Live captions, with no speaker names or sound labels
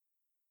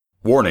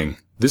Warning,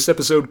 this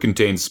episode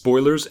contains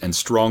spoilers and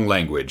strong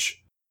language.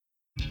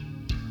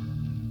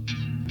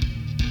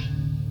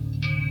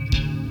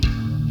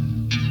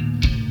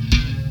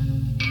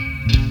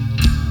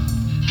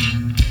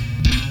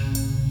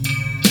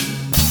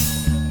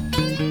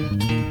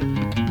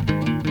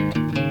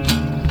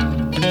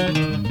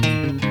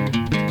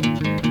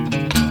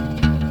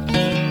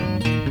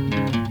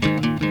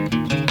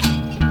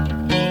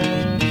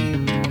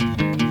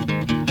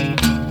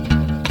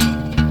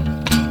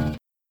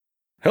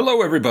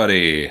 Hello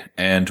everybody,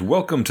 and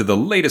welcome to the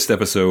latest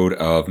episode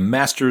of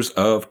Masters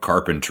of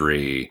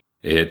Carpentry.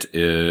 It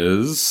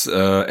is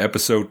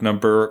episode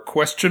number ?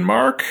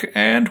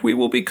 And we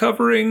will be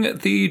covering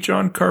the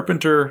John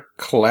Carpenter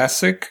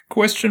classic ?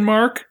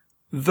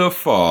 The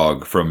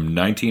Fog from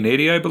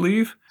 1980, I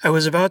believe. I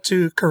was about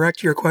to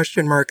correct your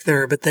question mark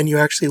there, but then you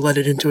actually led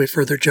it into a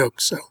further joke,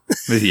 so.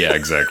 Yeah,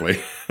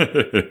 exactly.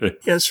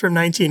 Yes, from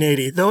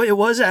 1980. Though it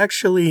was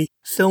actually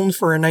filmed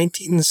for a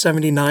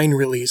 1979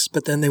 release,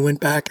 but then they went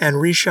back and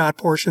reshot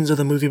portions of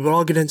the movie, but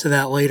I'll get into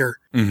that later.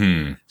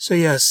 Mm-hmm. So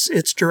yes,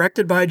 it's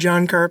directed by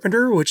John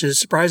Carpenter, which is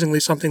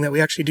surprisingly something that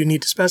we actually do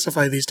need to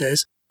specify these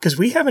days, because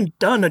we haven't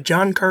done a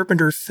John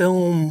Carpenter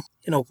film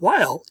in a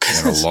while.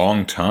 In a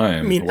long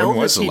time. I mean, when Elvis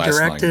was the he last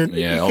directed. line?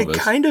 Yeah, you Elvis. could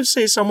kind of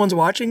say Someone's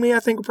Watching Me, I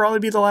think would probably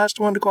be the last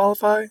one to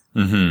qualify.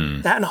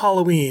 Mm-hmm. That and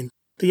Halloween.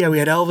 But yeah, we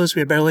had Elvis, we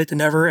had Better Late Than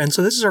Never, and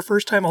so this is our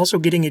first time also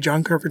getting a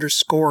John Carpenter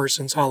score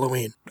since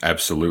Halloween.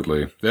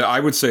 Absolutely.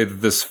 I would say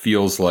that this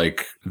feels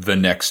like the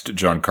next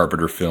John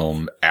Carpenter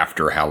film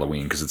after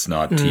Halloween, because it's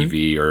not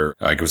TV or,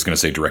 I was going to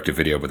say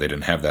direct-to-video, but they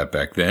didn't have that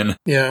back then.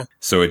 Yeah.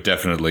 So it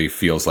definitely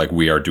feels like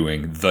we are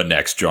doing the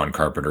next John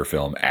Carpenter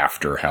film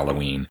after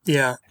Halloween.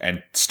 Yeah.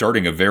 And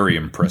starting a very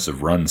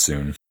impressive run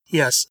soon.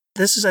 Yes.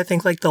 This is, I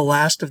think, like the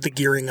last of the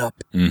gearing up.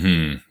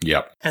 Mm-hmm.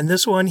 Yep. And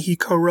this one, he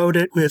co-wrote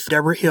it with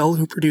Deborah Hill,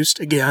 who produced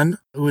again,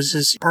 who was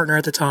his partner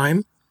at the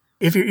time.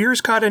 If your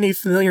ears caught any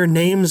familiar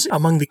names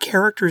among the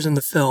characters in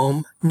the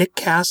film, Nick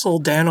Castle,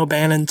 Dan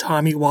O'Bannon,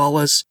 Tommy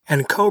Wallace,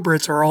 and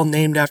Kobritz are all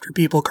named after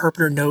people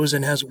Carpenter knows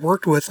and has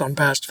worked with on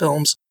past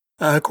films.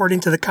 According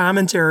to the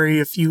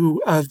commentary, a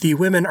few of the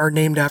women are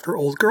named after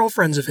old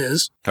girlfriends of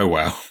his. Oh,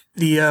 wow.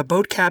 The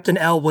boat captain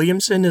Al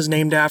Williamson is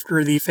named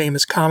after the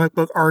famous comic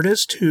book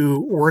artist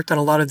who worked on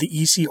a lot of the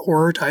EC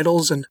horror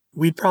titles, and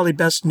we'd probably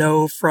best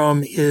know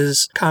from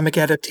his comic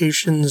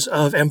adaptations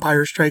of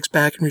Empire Strikes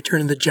Back and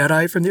Return of the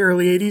Jedi from the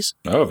early 80s.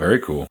 Oh, very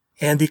cool.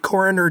 And the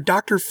coroner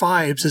Dr.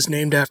 Phibes is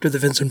named after the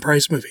Vincent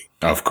Price movie.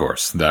 Of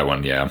course. That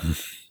one, yeah.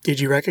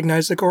 Did you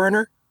recognize the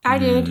coroner? I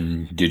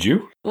did. Did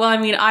you? Well, I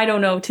mean, I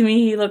don't know. To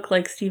me, he looked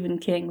like Stephen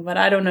King, but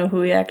I don't know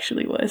who he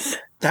actually was.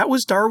 That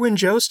was Darwin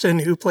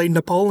Jostin, who played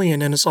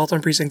Napoleon in Assault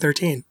on Precinct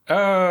 13.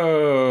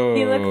 Oh.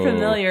 He looked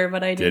familiar,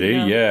 but I didn't know.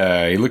 Did he?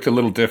 Yeah, he looked a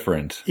little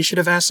different. You should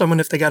have asked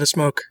someone if they got a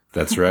smoke.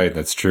 That's right,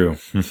 that's true.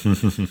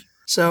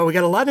 So we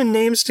got a lot of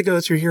names to go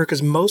through here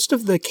because most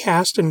of the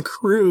cast and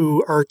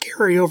crew are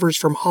carryovers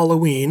from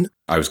Halloween.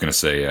 I was going to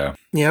say, yeah.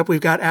 Yep, we've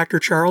got actor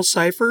Charles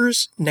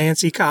Cyphers,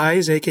 Nancy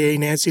Kyes, a.k.a.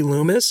 Nancy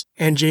Loomis,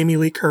 and Jamie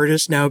Lee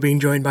Curtis, now being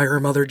joined by her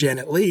mother,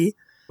 Janet Leigh.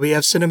 We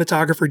have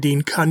cinematographer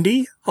Dean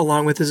Cundy,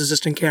 along with his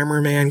assistant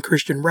cameraman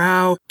Christian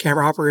Rao,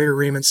 camera operator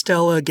Raymond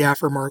Stella,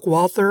 gaffer Mark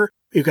Walther.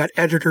 We've got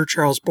editor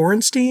Charles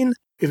Borenstein.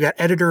 We've got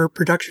editor,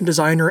 production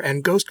designer,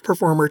 and ghost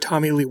performer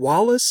Tommy Lee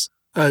Wallace.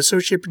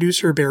 Associate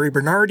producer Barry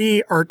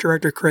Bernardi, art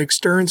director Craig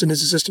Stearns and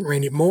his assistant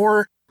Randy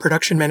Moore,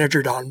 production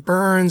manager Don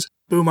Burns,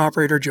 boom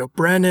operator Joe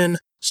Brennan,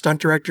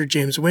 stunt director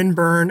James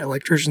Winburn,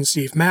 electrician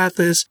Steve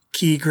Mathis,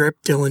 key grip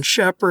Dylan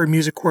Shepard,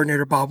 music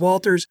coordinator Bob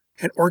Walters,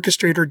 and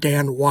orchestrator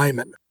Dan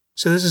Wyman.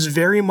 So this is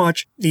very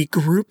much the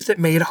group that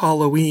made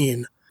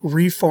Halloween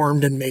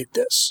reformed and made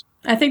this.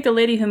 I think the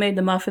lady who made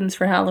the muffins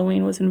for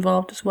Halloween was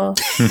involved as well.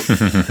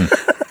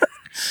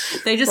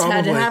 They just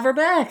had to have her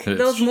back.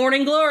 Those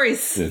morning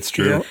glories. It's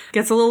true. Yep.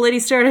 Gets a little lady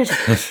started.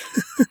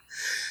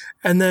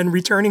 And then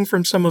returning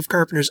from some of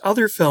Carpenter's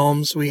other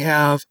films, we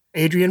have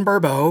Adrienne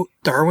Barbeau,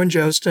 Darwin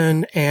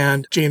Jostin,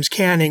 and James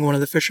Canning, one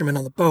of the fishermen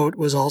on the boat,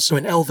 was also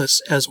in Elvis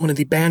as one of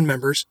the band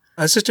members.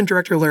 Assistant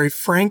director Larry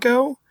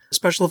Franco,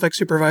 special effects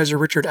supervisor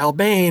Richard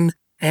Albane,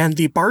 and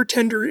the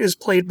bartender is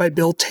played by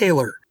Bill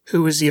Taylor,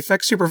 who is the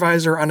effects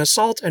supervisor on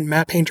Assault and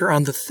matte painter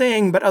on The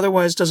Thing, but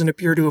otherwise doesn't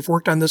appear to have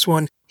worked on this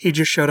one. He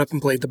just showed up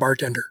and played the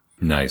bartender.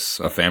 Nice.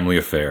 A family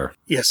affair.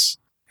 Yes.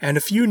 And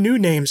a few new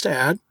names to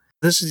add.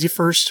 This is the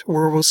first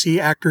where we'll see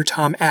actor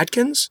Tom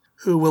Atkins,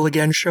 who will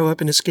again show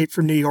up in Escape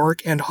from New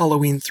York and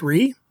Halloween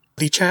 3.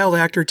 The child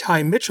actor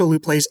Ty Mitchell, who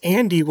plays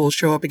Andy, will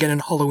show up again in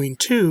Halloween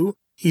 2.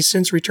 He's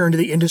since returned to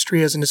the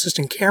industry as an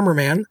assistant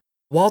cameraman.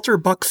 Walter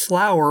Buck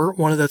Flower,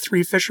 one of the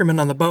three fishermen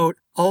on the boat,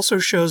 also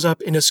shows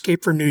up in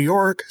Escape from New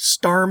York,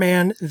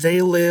 Starman,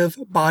 They Live,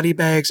 Body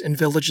Bags, and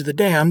Village of the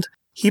Damned.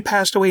 He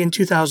passed away in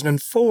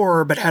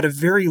 2004, but had a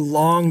very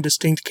long,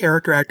 distinct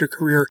character actor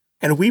career,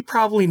 and we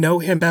probably know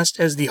him best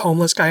as the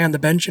homeless guy on the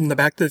bench in the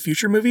Back to the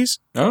Future movies.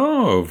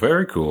 Oh,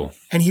 very cool.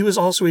 And he was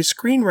also a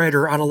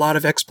screenwriter on a lot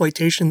of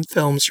exploitation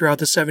films throughout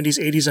the 70s,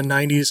 80s, and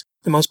 90s,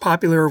 the most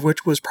popular of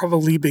which was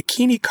probably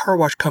Bikini Car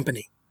Wash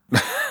Company.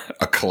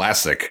 A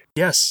classic.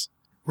 Yes.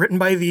 Written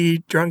by the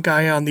drunk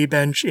guy on the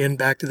bench in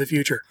Back to the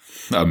Future.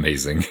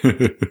 Amazing.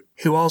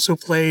 Who also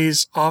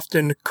plays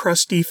often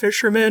crusty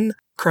fisherman,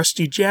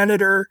 crusty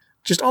janitor,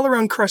 just all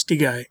around crusty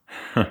guy.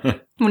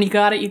 When you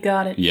got it, you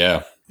got it.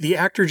 Yeah. The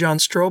actor John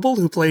Strobel,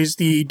 who plays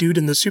the dude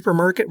in the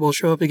supermarket, will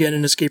show up again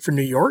in Escape from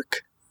New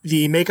York.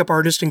 The makeup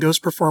artist and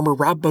ghost performer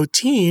Rob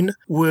Bottin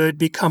would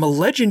become a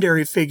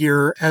legendary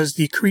figure as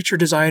the creature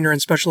designer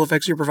and special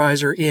effects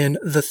supervisor in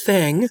The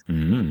Thing,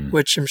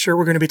 which I'm sure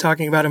we're going to be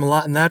talking about him a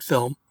lot in that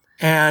film.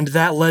 And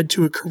that led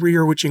to a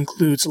career which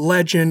includes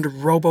Legend,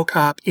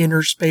 RoboCop,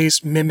 Inner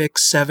Space, Mimic,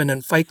 Seven,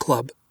 and Fight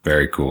Club.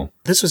 Very cool.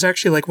 This was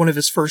actually like one of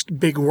his first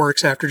big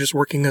works after just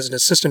working as an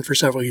assistant for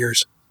several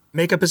years.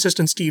 Makeup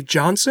assistant Steve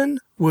Johnson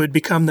would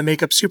become the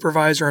makeup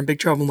supervisor on Big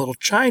Trouble in Little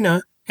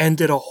China and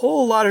did a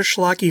whole lot of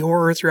schlocky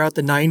horror throughout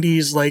the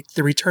 90s, like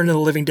The Return of the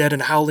Living Dead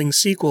and Howling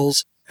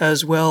sequels,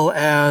 as well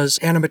as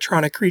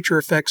animatronic creature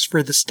effects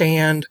for The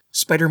Stand,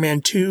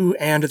 Spider-Man 2,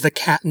 and The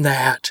Cat in the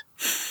Hat.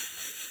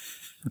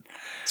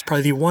 It's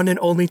probably the one and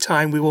only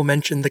time we will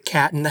mention the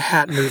Cat in the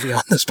Hat movie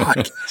on this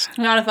podcast.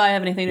 Not if I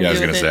have anything to do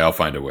with it. I was going to say, I'll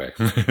find a way.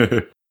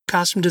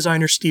 Costume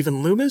designer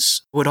Stephen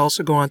Loomis would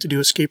also go on to do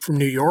Escape from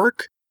New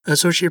York.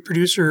 Associate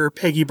producer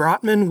Peggy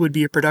Brotman would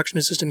be a production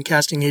assistant and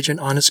casting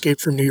agent on Escape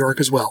from New York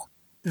as well.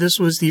 This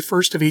was the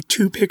first of a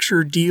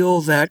 2-picture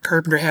deal that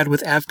Carpenter had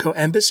with Avco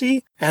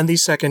Embassy, and the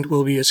second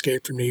will be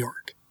Escape from New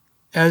York.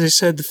 As I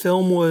said, the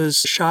film was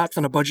shot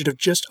on a budget of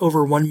just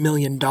over $1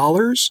 million,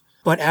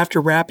 but after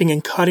wrapping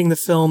and cutting the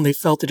film, they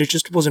felt that it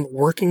just wasn't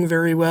working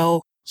very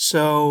well,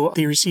 so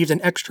they received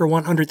an extra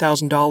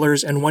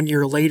 $100,000 and 1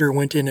 year later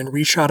went in and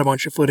reshot a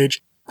bunch of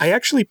footage. I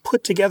actually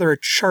put together a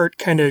chart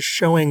kind of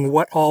showing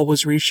what all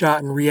was reshot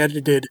and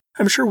re-edited.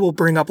 I'm sure we'll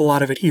bring up a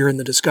lot of it here in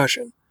the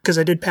discussion, because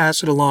I did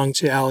pass it along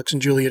to Alex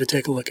and Julia to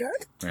take a look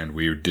at. And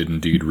we did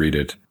indeed read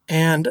it.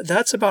 And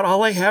that's about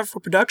all I have for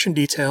production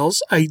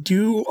details. I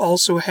do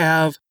also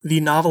have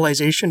the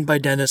novelization by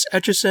Dennis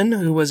Etchison,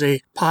 who was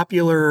a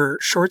popular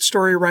short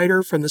story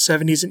writer from the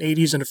 70s and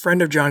 80s and a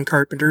friend of John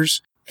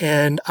Carpenter's.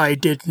 And I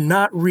did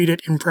not read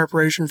it in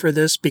preparation for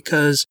this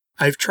because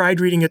I've tried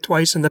reading it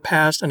twice in the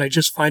past and I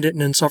just find it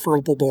an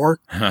insufferable bore.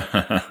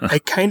 I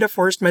kind of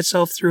forced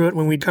myself through it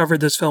when we covered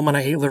this film on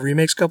I Hate Love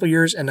Remakes a couple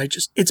years, and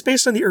it's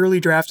based on the early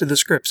draft of the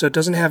script, so it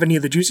doesn't have any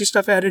of the juicy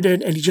stuff added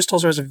in, and he just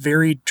also has a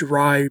very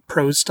dry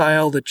prose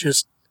style that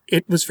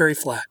it was very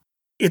flat.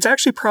 It's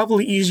actually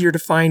probably easier to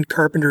find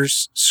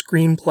Carpenter's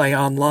screenplay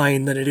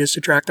online than it is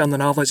to track down the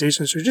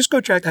novelization, so just go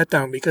track that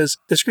down, because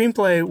the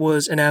screenplay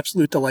was an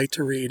absolute delight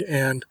to read,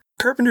 and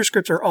Carpenter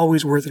scripts are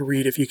always worth a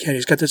read if you can.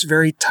 He's got this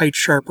very tight,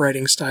 sharp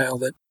writing style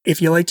that,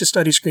 if you like to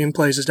study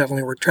screenplays, is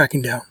definitely worth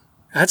tracking down.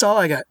 That's all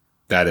I got.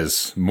 That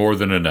is more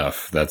than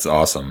enough. That's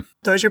awesome.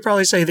 So I should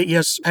probably say that,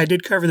 yes, I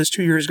did cover this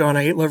 2 years ago on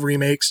I Hate Love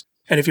Remakes.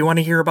 And if you want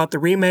to hear about the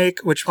remake,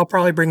 which I'll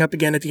probably bring up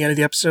again at the end of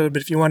the episode,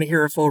 but if you want to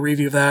hear a full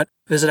review of that,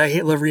 visit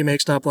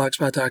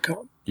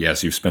IHateLoveRemakes.blogspot.com.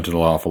 Yes, you've spent an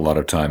awful lot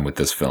of time with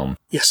this film.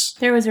 Yes.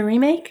 There was a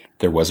remake?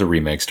 There was a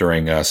remake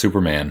starring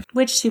Superman.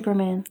 Which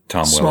Superman?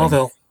 Tom Welling.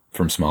 Smallville.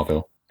 From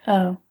Smallville.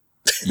 Oh.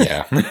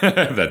 Yeah,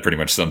 that pretty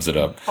much sums it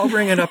up. I'll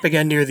bring it up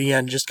again near the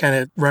end, just kind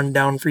of run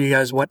down for you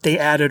guys what they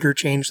added or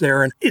changed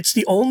there. And it's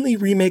the only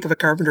remake of a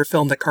Carpenter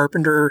film that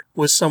Carpenter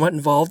was somewhat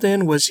involved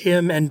in. Was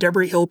him and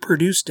Deborah Hill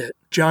produced it.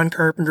 John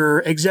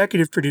Carpenter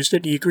executive produced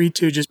it. He agreed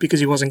to just because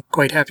he wasn't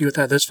quite happy with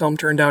how this film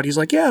turned out. He's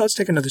like, yeah, let's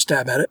take another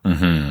stab at it.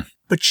 Mm-hmm.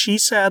 But she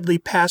sadly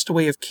passed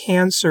away of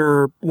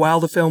cancer while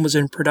the film was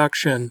in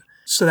production.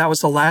 So that was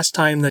the last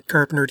time that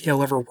Carpenter and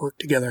Hill ever worked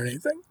together on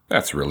anything.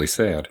 That's really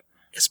sad.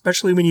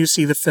 Especially when you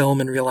see the film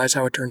and realize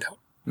how it turned out.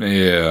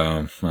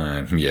 Yeah,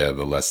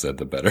 the less said,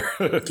 the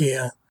better.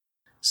 Yeah.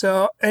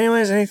 So,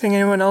 anyways, anything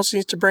anyone else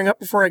needs to bring up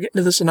before I get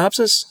into the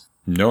synopsis?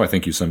 No, I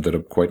think you summed it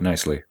up quite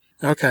nicely.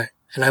 Okay.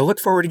 And I look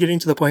forward to getting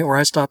to the point where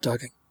I stop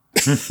talking.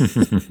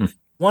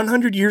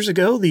 100 years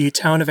ago, the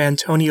town of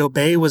Antonio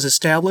Bay was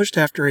established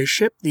after a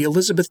ship, the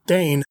Elizabeth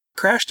Dane,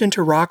 crashed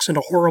into rocks in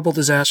a horrible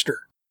disaster.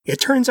 It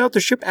turns out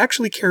the ship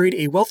actually carried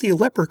a wealthy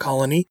leper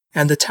colony,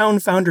 and the town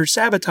founders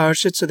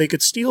sabotaged it so they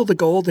could steal the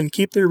gold and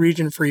keep their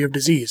region free of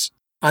disease.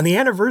 On the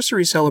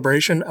anniversary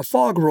celebration, a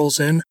fog rolls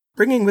in,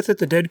 bringing with it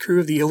the dead crew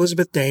of the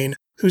Elizabeth Dane,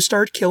 who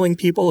start killing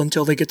people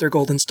until they get their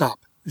golden stop.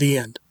 The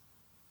end.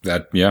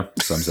 That,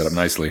 sums it up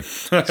nicely.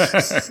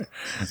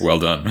 Well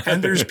done.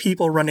 And there's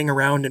people running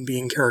around and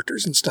being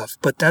characters and stuff,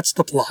 but that's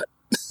the plot.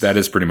 That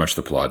is pretty much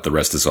the plot. The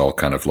rest is all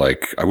kind of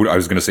like, I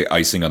was going to say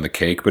icing on the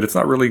cake, but it's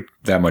not really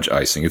that much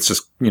icing. It's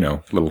just,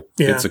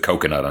 it's a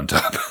coconut on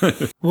top.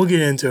 We'll get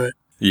into it.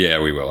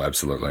 Yeah, we will.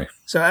 Absolutely.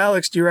 So,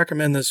 Alex, do you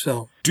recommend this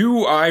film?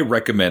 Do I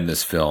recommend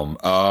this film?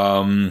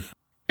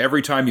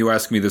 Every time you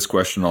ask me this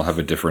question, I'll have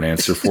a different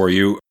answer for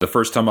you. The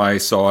first time I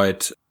saw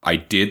it, I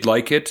did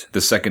like it.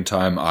 The second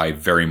time, I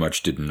very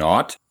much did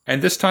not.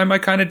 And this time, I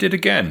kind of did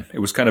again. It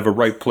was kind of a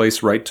right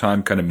place, right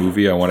time kind of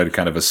movie. I wanted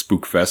kind of a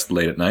spook fest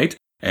late at night.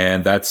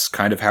 And that's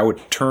kind of how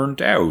it turned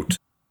out.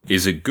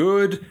 Is it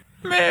good?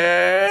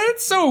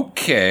 It's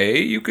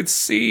okay. You could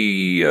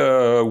see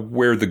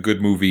where the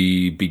good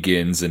movie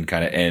begins and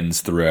kind of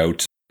ends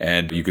throughout.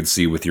 And you could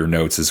see with your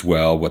notes as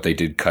well what they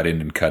did cut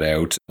in and cut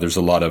out. There's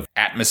a lot of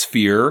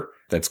atmosphere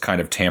that's kind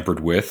of tampered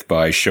with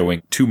by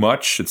showing too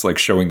much. It's like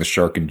showing the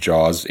shark in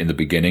Jaws in the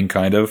beginning,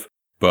 kind of.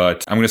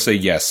 But I'm going to say,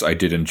 yes, I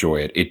did enjoy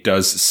it. It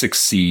does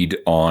succeed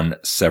on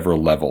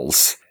several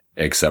levels,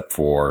 except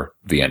for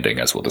the ending,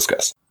 as we'll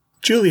discuss.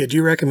 Julia, do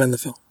you recommend the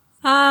film?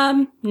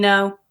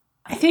 No.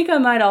 I think I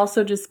might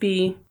also just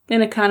be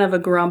in a kind of a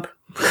grump.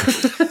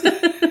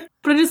 But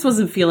I just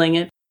wasn't feeling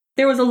it.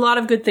 There was a lot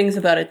of good things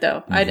about it,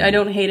 though. Mm-hmm. I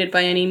don't hate it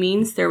by any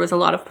means. There was a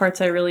lot of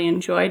parts I really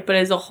enjoyed. But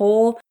as a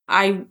whole,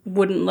 I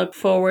wouldn't look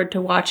forward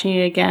to watching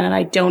it again, and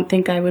I don't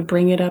think I would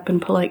bring it up in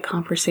polite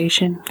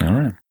conversation. All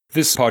right.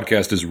 This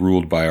podcast is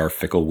ruled by our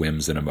fickle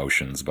whims and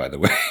emotions, by the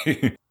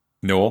way.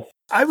 Noel?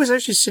 I was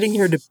actually sitting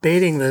here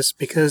debating this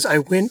because I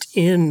went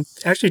in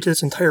actually to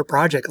this entire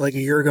project like a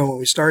year ago when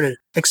we started,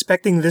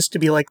 expecting this to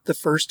be like the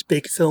first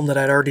big film that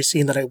I'd already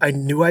seen that I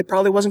knew I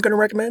probably wasn't going to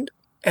recommend.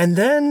 And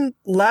then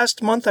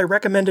last month I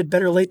recommended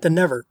Better Late Than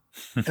Never.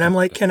 And I'm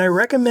like, can I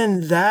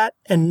recommend that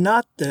and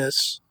not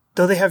this?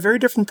 Though they have very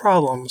different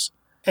problems.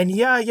 And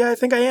yeah, I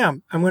think I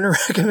am. I'm going to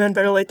recommend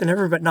Better Late Than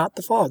Never, but not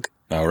The Fog.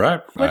 All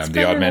right. What's I'm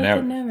the odd man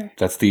out.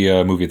 That's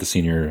the movie at the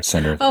senior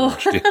center. Oh,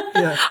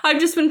 yeah. I've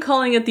just been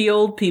calling it the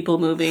old people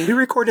movie. We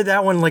recorded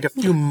that one like a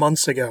few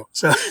months ago.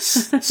 So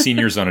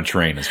Seniors on a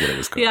Train is what it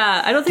was called.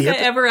 Yeah, I don't think I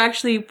ever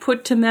actually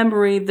put to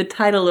memory the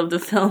title of the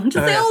film.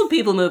 Just the old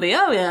people movie.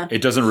 Oh, yeah.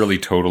 It doesn't really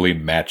totally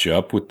match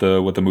up with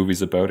what the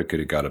movie's about. It could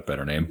have got a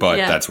better name, but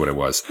that's what it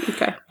was.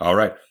 Okay. All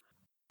right.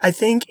 I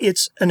think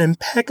it's an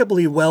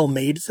impeccably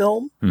well-made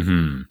film.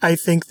 Mm-hmm. I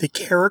think the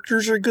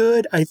characters are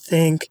good. I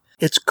think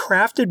it's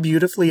crafted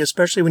beautifully,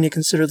 especially when you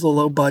consider the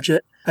low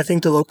budget. I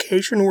think the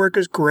location work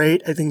is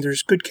great. I think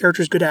there's good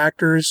characters, good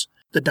actors.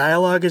 The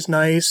dialogue is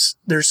nice.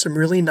 There's some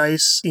really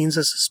nice scenes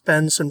of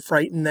suspense and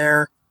fright in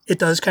there. It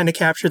does kind of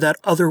capture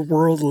that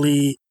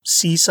otherworldly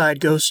seaside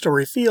ghost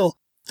story feel.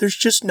 There's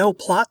just no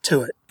plot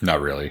to it. Not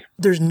really.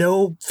 There's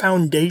no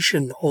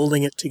foundation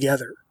holding it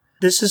together.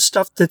 This is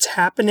stuff that's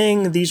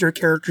happening. These are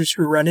characters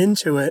who run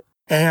into it.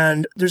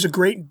 And there's a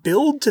great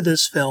build to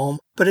this film,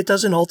 but it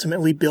doesn't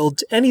ultimately build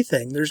to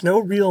anything. There's no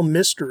real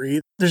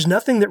mystery. There's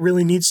nothing that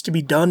really needs to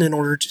be done in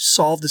order to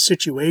solve the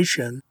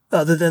situation,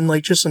 other than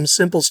like just some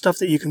simple stuff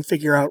that you can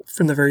figure out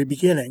from the very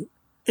beginning.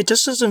 It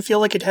just doesn't feel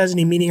like it has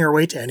any meaning or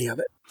weight to any of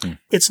it.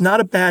 It's not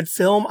a bad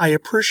film. I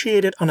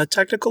appreciate it on a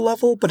technical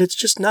level, but it's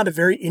just not a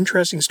very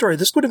interesting story.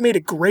 This would have made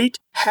a great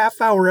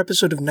half-hour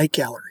episode of Night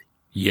Gallery.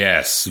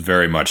 Yes,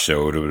 very much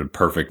so. It would have been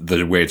perfect.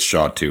 The way it's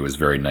shot, too, is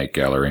very Night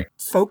Gallery.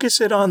 Focus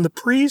it on the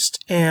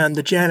priest and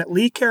the Janet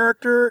Leigh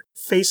character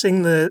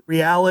facing the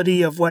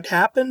reality of what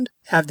happened.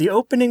 Have the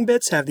opening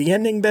bits, have the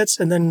ending bits,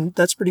 and then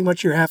that's pretty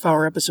much your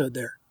half-hour episode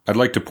there. I'd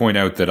like to point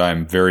out that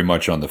I'm very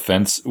much on the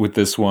fence with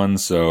this one,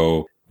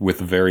 so with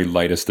the very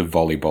lightest of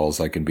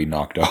volleyballs, I can be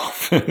knocked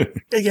off.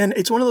 Again,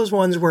 it's one of those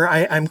ones where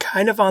I'm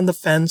kind of on the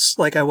fence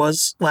like I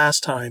was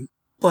last time.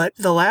 But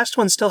the last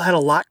one still had a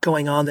lot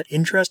going on that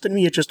interested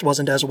me. It just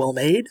wasn't as well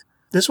made.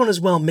 This one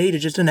is well made. It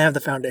just didn't have the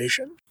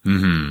foundation.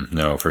 Mm-hmm.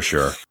 No, for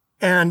sure.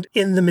 And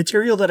in the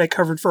material that I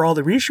covered for all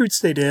the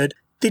reshoots they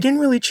didn't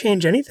really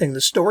change anything.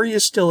 The story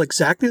is still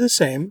exactly the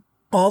same.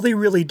 All they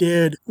really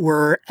did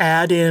were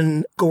add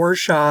in gore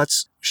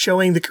shots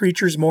showing the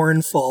creatures more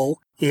in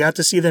full. You got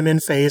to see them in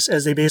face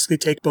as they basically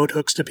take boat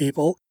hooks to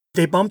people.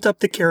 They bumped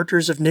up the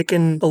characters of Nick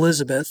and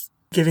Elizabeth,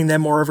 giving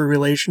them more of a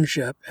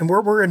relationship. And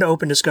we're in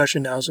open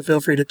discussion now, so feel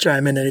free to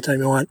chime in anytime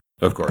you want.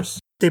 Of course.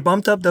 They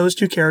bumped up those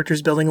two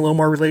characters, building a little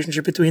more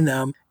relationship between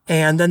them.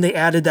 And then they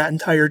added that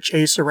entire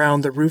chase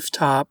around the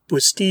rooftop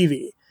with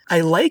Stevie. I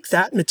like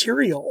that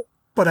material,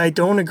 but I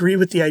don't agree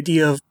with the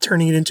idea of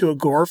turning it into a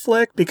gore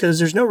flick, because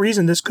there's no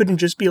reason this couldn't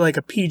just be like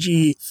a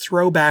PG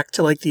throwback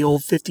to like the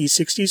old 50s,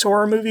 60s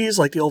horror movies,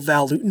 like the old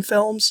Val Lewton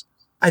films.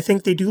 I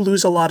think they do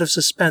lose a lot of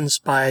suspense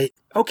by,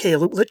 okay,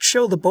 let's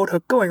show the boat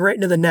hook going right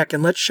into the neck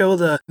and let's show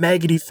the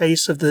maggoty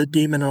face of the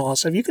demon and all that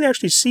stuff. You can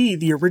actually see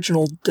the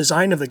original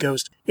design of the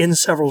ghost in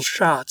several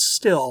shots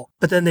still,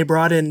 but then they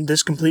brought in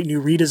this complete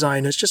new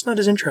redesign. It's just not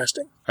as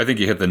interesting. I think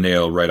you hit the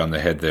nail right on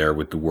the head there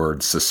with the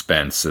word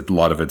suspense. A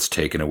lot of it's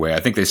taken away. I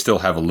think they still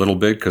have a little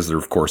bit because there,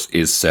 of course,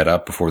 is set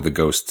up before the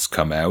ghosts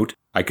come out.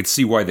 I could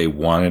see why they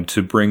wanted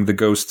to bring the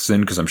ghosts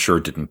in, because I'm sure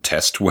it didn't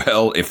test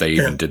well if they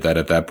even did that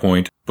at that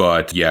point.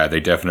 But yeah, they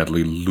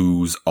definitely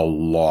lose a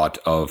lot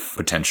of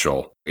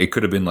potential. It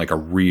could have been like a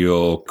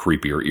real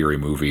creepy or eerie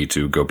movie,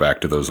 to go back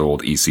to those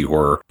old EC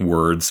horror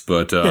words.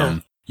 But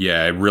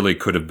yeah, it really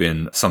could have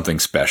been something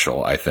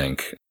special, I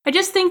think. I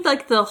just think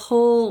like the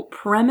whole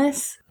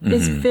premise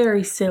is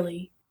very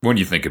silly. When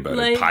you think about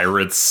it,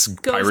 pirates,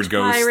 pirate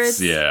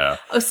ghosts, yeah.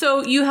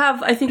 So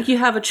I think you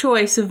have a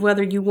choice of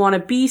whether you want to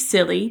be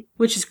silly,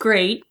 which is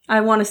great. I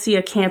want to see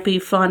a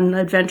campy, fun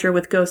adventure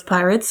with ghost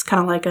pirates,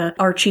 kind of like a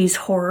Archie's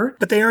Horror.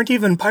 But they aren't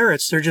even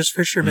pirates. They're just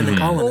fishermen and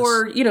colonists.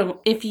 Or,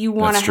 if you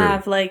want to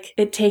have,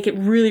 take it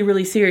really,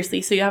 really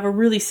seriously. So you have a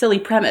really silly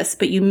premise,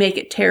 but you make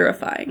it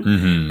terrifying.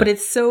 Mm-hmm. But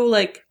it's so,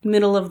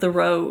 middle of the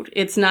road.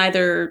 It's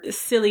neither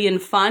silly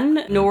and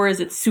fun, nor is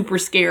it super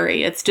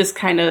scary. It's just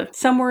kind of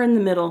somewhere in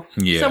the middle.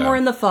 Yeah. Somewhere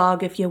in the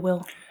fog, if you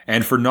will.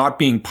 And for not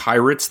being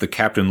pirates, the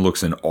captain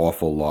looks an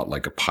awful lot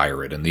like a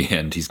pirate in the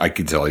end. I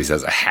can tell he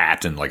has a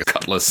hat and a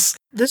cutlass.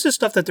 This is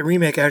stuff that the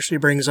remake actually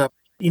brings up.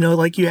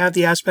 You have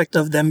the aspect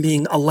of them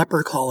being a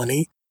leper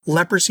colony.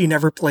 Leprosy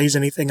never plays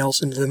anything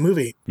else into the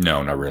movie.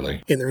 No, not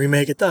really. In the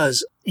remake, it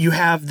does. You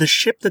have the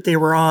ship that they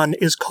were on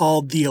is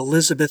called the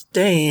Elizabeth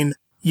Dane.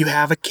 You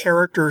have a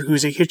character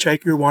who's a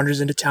hitchhiker who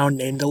wanders into town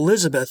named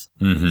Elizabeth,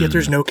 yet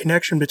there's no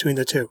connection between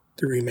the two.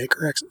 The remake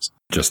corrects this.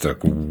 Just a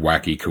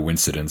wacky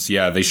coincidence.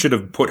 Yeah, they should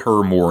have put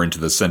her more into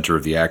the center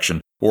of the action,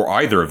 or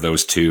either of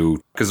those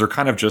two, because they're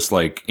kind of just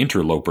like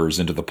interlopers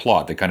into the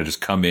plot. They kind of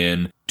just come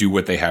in, do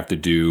what they have to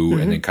do,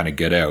 and then kind of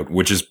get out,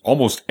 which is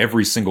almost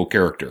every single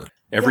character.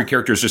 Every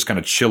character is just kind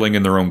of chilling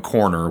in their own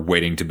corner,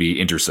 waiting to be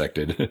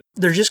intersected.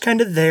 They're just kind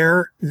of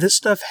there. This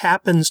stuff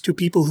happens to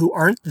people who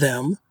aren't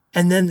them.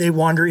 And then they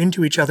wander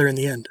into each other in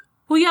the end.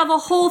 Well, yeah, the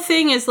whole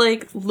thing is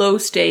low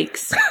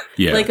stakes.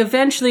 Yeah.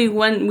 Eventually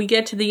when we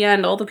get to the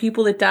end, all the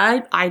people that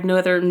died, I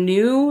neither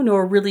knew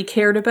nor really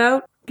cared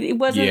about. It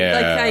wasn't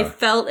like I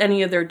felt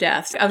any of their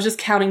deaths. I was just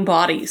counting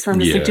bodies. So I'm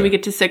just did we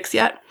get to 6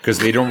 yet? Because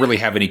they don't really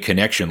have any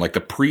connection.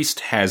 The priest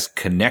has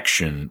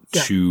connection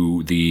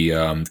to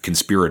the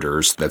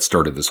conspirators that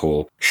started this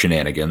whole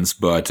shenanigans,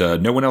 but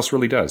no one else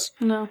really does.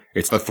 No.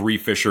 It's the 3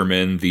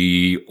 fishermen,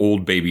 the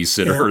old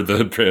babysitter,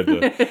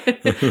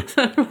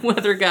 the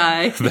weather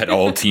guy. that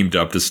all teamed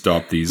up to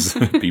stop these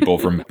people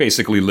from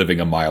basically living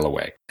a mile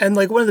away. And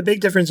one of the big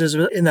differences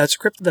in that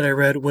script that I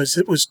read was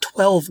it was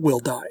 12 will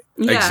die.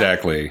 Yeah.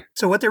 Exactly.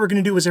 So what they were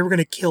going to do was they were going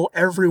to kill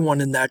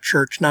everyone in that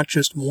church, not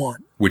just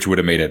one. Which would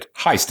have made it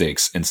high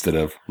stakes instead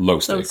of low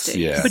stakes.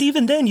 Yeah. But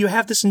even then, you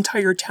have this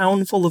entire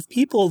town full of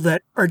people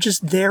that are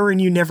just there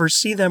and you never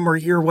see them or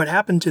hear what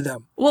happened to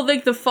them. Well,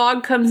 the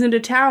fog comes into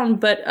town,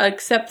 but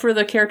except for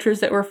the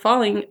characters that were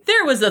falling,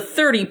 there was a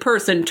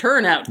 30-person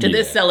turnout to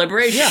this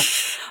celebration. Yeah.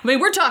 I mean,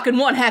 we're talking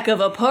one heck of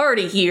a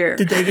party here.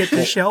 Did they get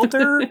to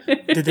shelter?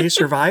 Did they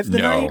survive the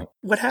night?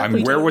 What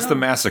happened? Where was the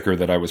massacre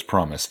that I was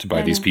promised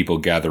by these people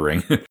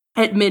gathering?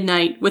 At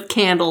midnight with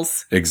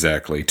candles.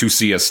 Exactly. To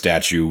see a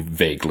statue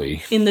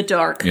vaguely. In the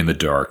dark. In the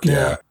dark,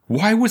 yeah.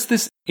 Why was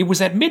this? It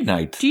was at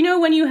midnight. Do you know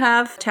when you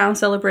have town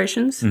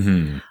celebrations?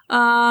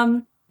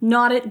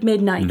 Not at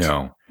midnight.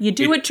 No. You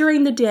do it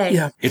during the day.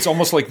 Yeah. It's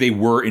almost like they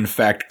were, in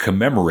fact,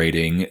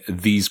 commemorating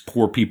these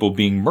poor people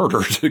being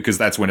murdered, because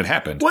that's when it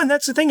happened. Well, and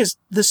that's the thing is,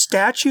 the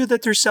statue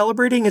that they're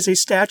celebrating is a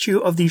statue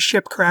of the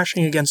ship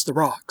crashing against the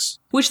rocks.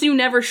 Which you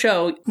never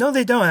show. No,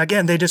 they don't.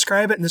 Again, they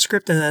describe it in the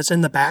script and that's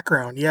in the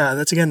background. Yeah,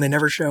 they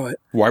never show it.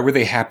 Why were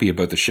they happy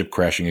about the ship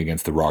crashing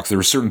against the rocks? There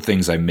were certain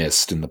things I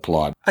missed in the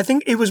plot. I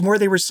think it was more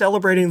they were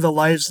celebrating the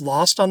lives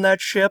lost on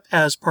that ship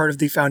as part of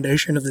the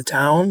foundation of the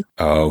town.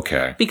 Oh,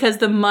 okay. Because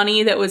the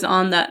money that was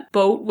on that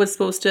boat was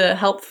supposed to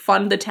help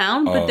fund the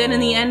town, but then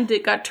in the end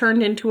it got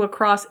turned into a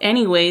cross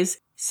anyways.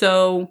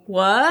 So,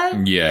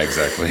 what? Yeah,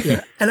 exactly.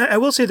 Yeah. And I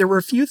will say there were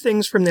a few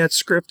things from that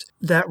script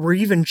that were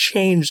even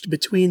changed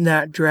between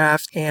that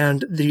draft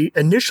and the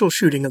initial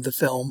shooting of the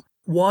film.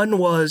 One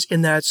was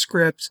in that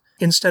script,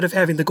 instead of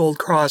having the gold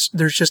cross,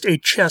 there's just a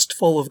chest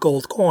full of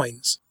gold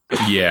coins.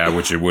 Yeah,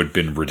 which it would have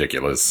been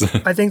ridiculous.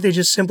 I think they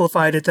just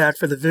simplified it that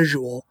for the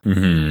visual.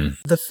 Mm-hmm.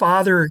 The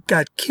father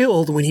got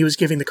killed when he was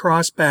giving the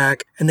cross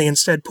back, and they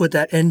instead put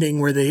that ending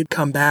where they'd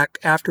come back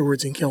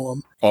afterwards and kill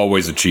him.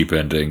 Always a cheap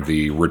ending,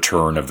 the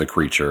return of the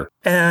creature.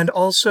 And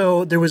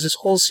also, there was this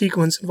whole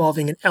sequence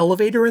involving an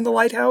elevator in the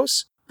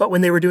lighthouse. But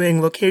when they were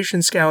doing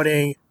location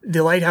scouting,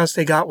 the lighthouse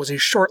they got was a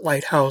short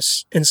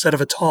lighthouse instead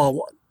of a tall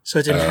one. So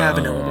it didn't have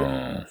an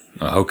elevator.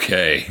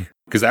 Okay.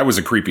 Because that was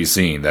a creepy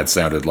scene. That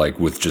sounded like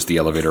with just the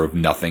elevator of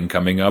nothing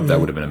coming up, that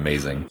would have been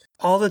amazing.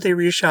 All that they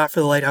reshot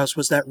for the lighthouse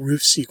was that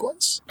roof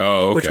sequence.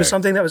 Oh, okay. Which was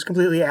something that was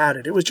completely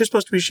added. It was just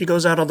supposed to be she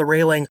goes out on the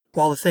railing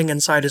while the thing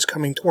inside is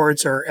coming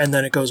towards her, and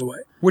then it goes away.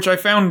 Which I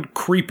found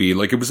creepy.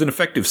 It was an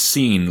effective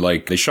scene.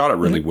 They shot it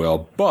really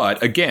well.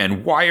 But,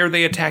 again, why are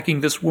they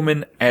attacking this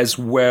woman as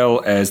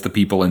well as the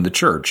people in the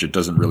church? It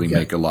doesn't really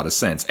make a lot of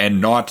sense.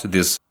 And not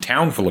this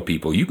town full of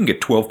people. You can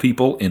get 12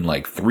 people in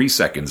 3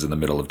 seconds in the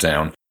middle of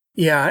town.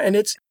 Yeah, and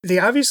they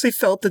obviously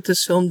felt that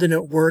this film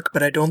didn't work,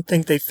 but I don't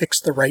think they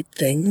fixed the right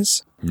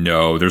things.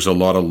 No, there's a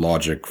lot of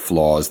logic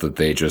flaws that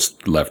they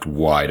just left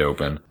wide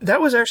open.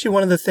 That was actually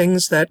one of the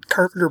things that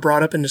Carpenter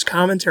brought up in his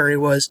commentary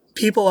was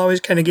people always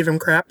kind of give him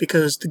crap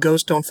because the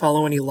ghosts don't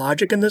follow any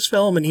logic in this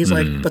film, and he's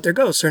like, but they're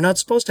ghosts, they're not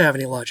supposed to have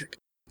any logic.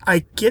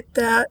 I get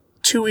that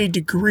to a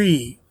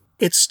degree,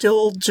 it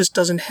still just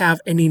doesn't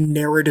have any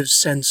narrative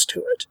sense to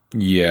it.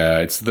 Yeah,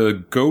 it's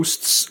the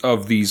ghosts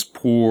of these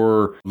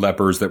poor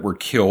lepers that were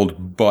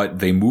killed, but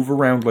they move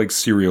around like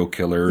serial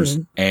killers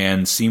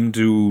and seem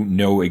to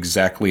know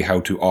exactly how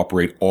to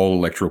operate all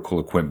electrical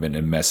equipment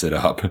and mess it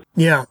up.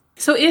 Yeah.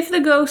 So if the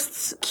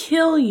ghosts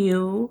kill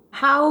you,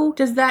 how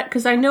does that...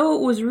 Because I know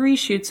it was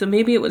reshoot, so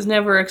maybe it was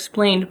never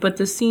explained, but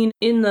the scene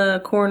in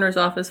the coroner's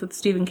office with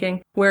Stephen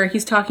King, where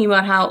he's talking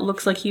about how it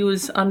looks like he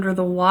was under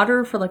the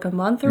water for like a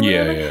month or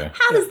whatever. Yeah.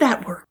 How does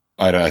that work?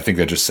 I think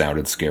that just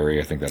sounded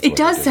scary. I think that's It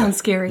does sound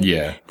scary.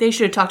 Yeah. They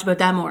should have talked about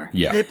that more.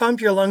 Yeah. They pump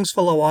your lungs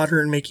full of water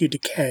and make you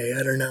decay.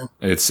 I don't know.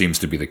 It seems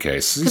to be the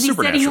case. Because he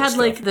said he had,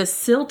 like, the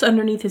silt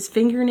underneath his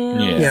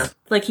fingernails. Yeah.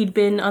 Like he'd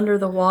been under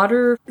the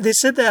water. They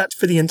said that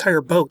for the entire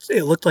boat.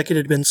 It looked like it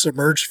had been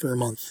submerged for a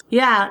month.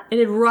 Yeah, it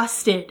had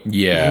rusted.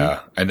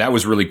 Yeah, and that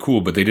was really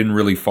cool, but they didn't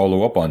really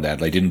follow up on that.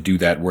 They didn't do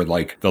that where,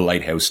 like, the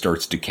lighthouse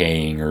starts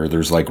decaying or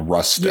there's, like,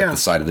 rust at the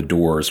side of the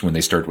doors when they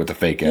start with the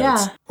fake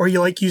outs. Yeah. Or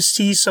you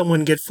see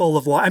someone get full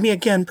of water. I mean,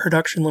 again,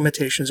 production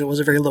limitations. It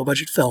was a very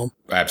low-budget film.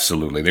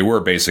 Absolutely. They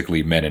were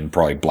basically men in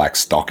probably black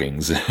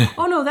stockings.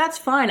 Oh, no, that's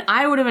fine.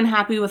 I would have been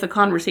happy with a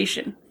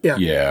conversation.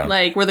 Yeah.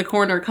 Like, where the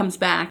coroner comes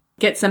back,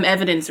 get some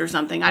evidence or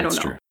something. I don't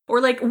know. True.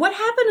 Or, like, what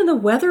happened to the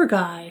weather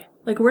guy?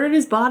 Like, where did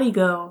his body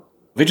go?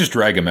 They just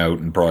drag him out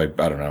and probably,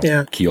 I don't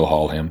know, keel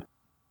haul him.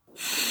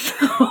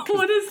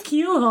 What does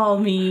keel haul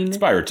mean? It's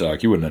pirate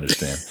talk. You wouldn't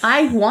understand.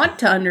 I want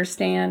to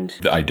understand.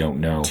 I don't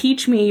know.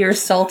 Teach me your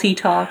salty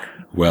talk.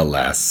 Well,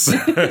 lass.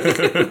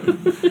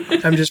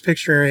 I'm just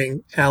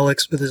picturing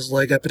Alex with his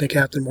leg up in a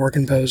Captain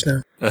Morgan pose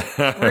now.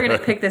 We're going to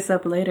pick this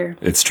up later.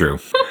 It's true.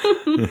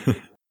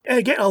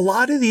 Again, a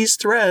lot of these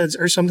threads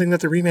are something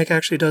that the remake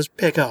actually does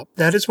pick up.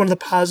 That is one of the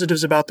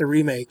positives about the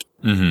remake.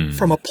 Mm-hmm.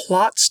 From a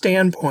plot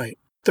standpoint,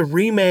 the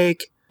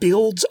remake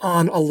builds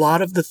on a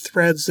lot of the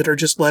threads that are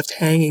just left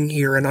hanging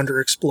here and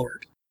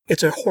underexplored.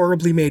 It's a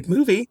horribly made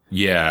movie.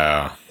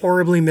 Yeah.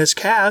 Horribly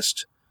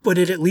miscast, but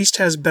it at least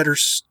has better...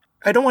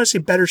 I don't want to say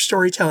better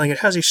storytelling. It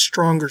has a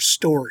stronger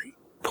story.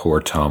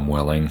 Poor Tom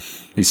Welling.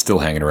 He's still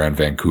hanging around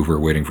Vancouver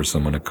waiting for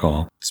someone to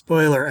call.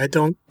 Spoiler, I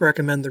don't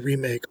recommend the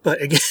remake,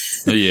 but again...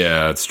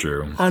 Yeah, that's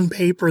true. On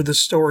paper, the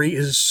story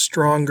is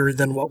stronger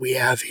than what we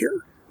have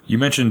here. You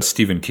mentioned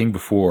Stephen King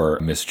before,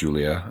 Miss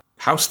Julia.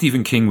 How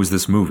Stephen King was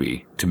this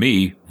movie? To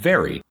me,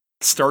 very.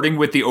 Starting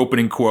with the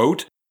opening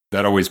quote,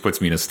 that always puts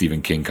me in a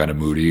Stephen King kind of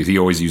mood. He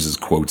always uses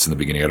quotes in the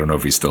beginning. I don't know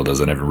if he still does.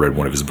 I haven't read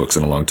one of his books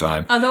in a long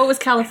time. Although it was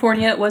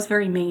California, it was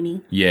very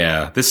Maine-y.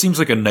 Yeah, this seems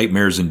like a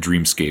Nightmares and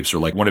Dreamscapes or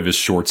like one of his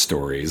short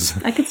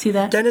stories. I could see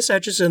that. Dennis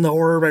Etchison, the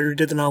horror writer who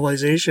did the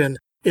novelization,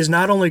 is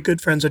not only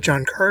good friends with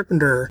John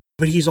Carpenter,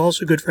 but he's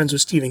also good friends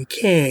with Stephen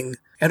King.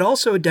 And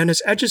also,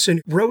 Dennis Etchison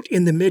wrote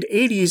in the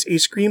mid-'80s a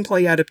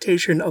screenplay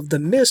adaptation of The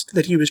Mist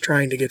that he was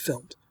trying to get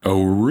filmed.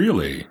 Oh,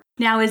 really?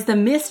 Now, is The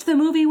Mist the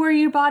movie where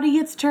your body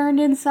gets turned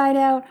inside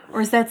out?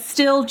 Or is that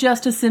still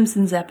just a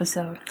Simpsons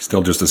episode?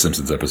 Still just a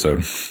Simpsons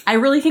episode. I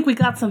really think we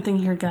got something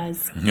here,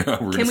 guys.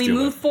 Can we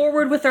move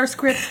forward with our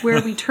script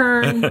where we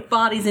turn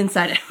bodies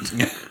inside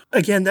out?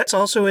 Again, that's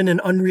also in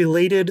an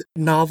unrelated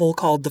novel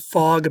called The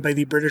Fog by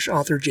the British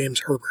author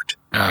James Herbert.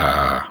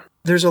 Ah.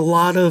 There's a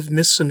lot of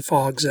mists and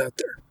fogs out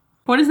there.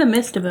 What is The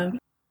Mist about?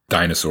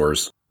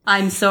 Dinosaurs.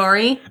 I'm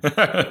sorry?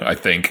 I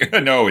think.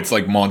 No, it's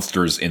like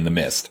monsters in the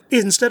mist.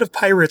 Instead of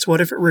pirates,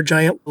 what if it were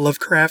giant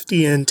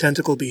Lovecraftian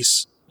tentacle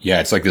beasts? Yeah,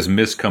 it's like this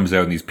mist comes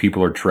out and these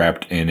people are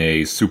trapped in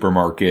a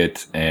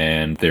supermarket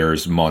and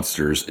there's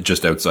monsters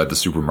just outside the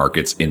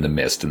supermarkets in the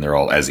mist and they're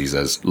all, as he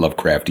says,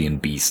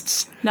 Lovecraftian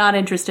beasts. Not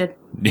interested.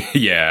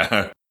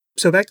 Yeah.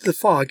 So back to The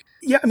Fog.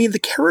 Yeah, I mean, the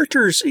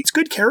characters, it's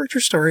good character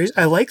stories.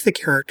 I like the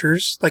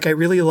characters. Like, I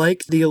really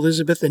like the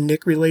Elizabeth and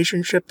Nick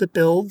relationship that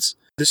builds.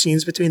 The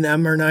scenes between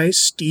them are nice.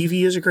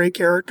 Stevie is a great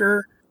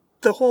character.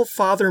 The whole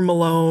Father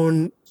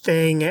Malone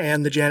thing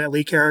and the Janet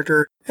Leigh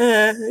character,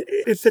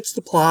 it fits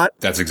the plot.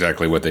 That's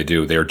exactly what they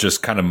do. They're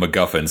just kind of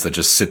MacGuffins that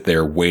just sit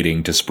there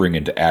waiting to spring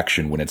into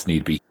action when it's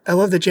need be. I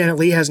love that Janet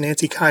Leigh has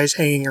Nancy Kyes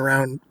hanging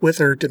around with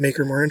her to make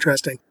her more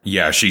interesting.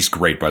 Yeah, she's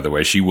great, by the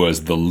way. She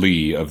was the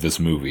Lee of this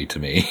movie to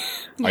me.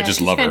 Yeah, I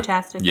just love her.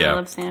 Fantastic. Yeah. I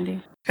love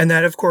Sandy. And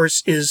that, of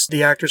course, is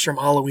the actress from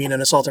Halloween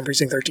and Assault on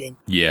Precinct 13.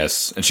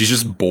 Yes, and she's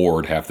just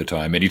bored half the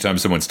time. Anytime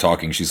someone's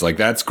talking, she's like,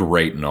 that's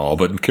great and all,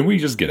 but can we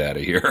just get out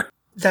of here?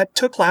 That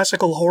took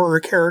classical horror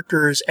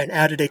characters and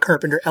added a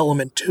Carpenter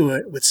element to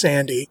it with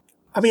Sandy.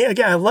 I mean,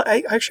 again,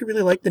 I actually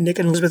really like the Nick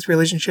and Elizabeth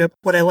relationship.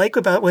 What I like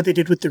about what they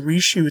did with the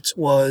reshoots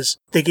was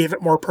they gave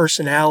it more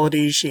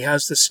personality. She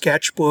has the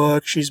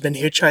sketchbook. She's been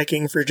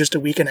hitchhiking for just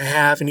a week and a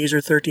half and he's her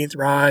 13th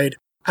ride.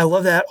 I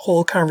love that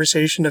whole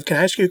conversation of, can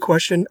I ask you a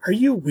question? Are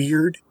you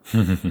weird?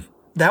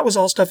 That was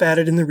all stuff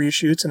added in the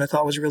reshoots, and I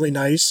thought was really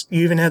nice.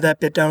 You even had that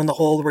bit down in the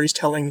hole where he's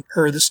telling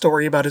her the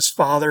story about his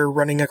father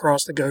running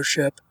across the ghost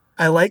ship.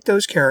 I like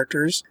those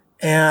characters,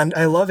 and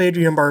I love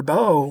Adrienne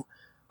Barbeau,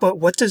 but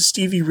what does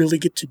Stevie really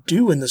get to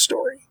do in the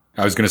story?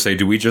 I was going to say,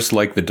 do we just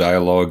like the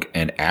dialogue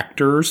and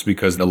actors?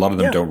 Because a lot of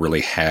them don't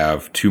really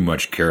have too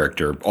much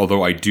character.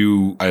 Although I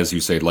do, as you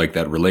say, like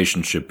that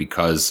relationship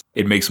because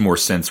it makes more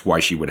sense why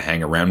she would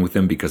hang around with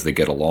him because they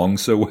get along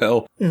so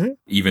well. Mm-hmm.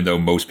 Even though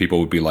most people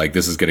would be like,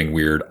 this is getting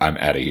weird, I'm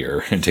out of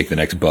here, and take the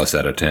next bus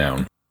out of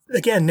town.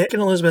 Again, Nick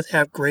and Elizabeth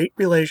have great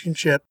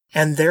relationship,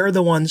 and they're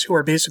the ones who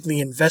are basically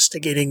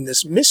investigating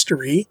this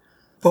mystery.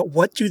 But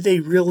what do they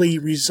really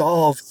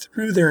resolve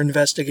through their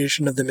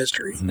investigation of the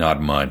mystery?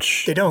 Not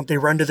much. They don't. They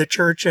run to the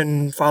church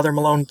and Father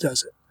Malone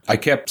does it. I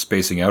kept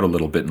spacing out a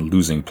little bit and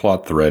losing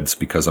plot threads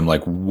because I'm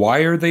like, why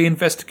are they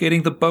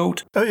investigating the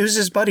boat? Oh, it was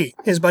his buddy.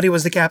 His buddy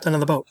was the captain of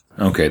the boat.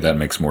 Okay, that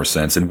makes more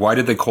sense. And why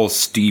did they call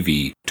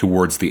Stevie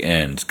towards the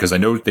end? Because I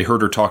know they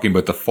heard her talking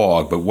about the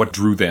fog, but what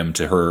drew them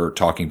to her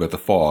talking about the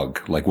fog?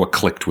 Like, what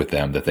clicked with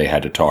them that they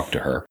had to talk to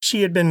her?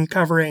 She had been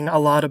covering a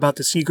lot about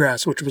the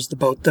Seagrass, which was the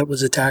boat that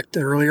was attacked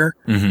earlier,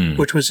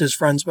 which was his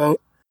friend's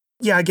boat.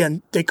 Yeah,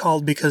 again, they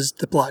called because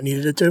the plot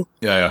needed it to.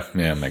 Yeah,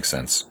 makes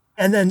sense.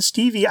 And then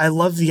Stevie, I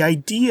love the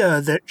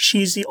idea that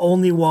she's the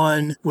only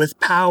one with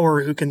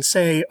power who can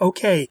say,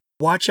 okay,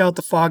 watch out,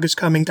 the fog is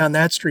coming down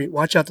that street.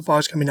 Watch out, the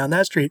fog is coming down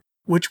that street,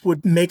 which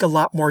would make a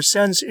lot more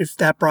sense if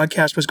that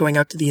broadcast was going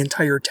out to the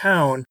entire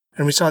town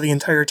and we saw the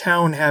entire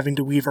town having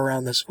to weave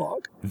around this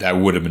fog. That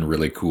would have been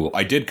really cool.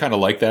 I did kind of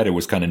like that. It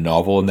was kind of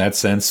novel in that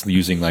sense,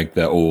 using like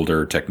the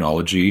older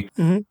technology.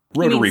 Mm-hmm.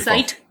 Rotary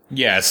sight?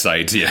 Yeah,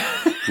 sight, yeah.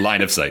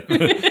 Line of sight.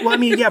 Well, I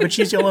mean, yeah, but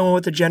she's the only one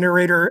with a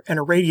generator and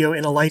a radio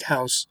in a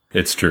lighthouse.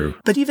 It's true.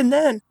 But even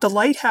then, the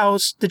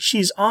lighthouse that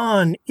she's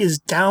on is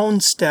down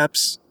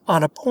steps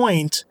on a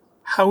point.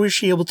 How is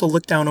she able to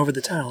look down over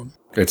the town?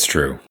 It's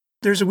true.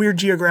 There's a weird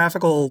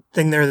geographical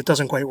thing there that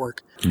doesn't quite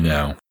work.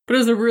 No. But it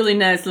was a really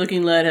nice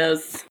looking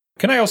lighthouse.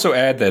 Can I also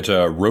add that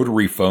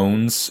rotary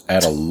phones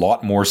add a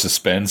lot more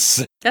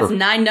suspense? That's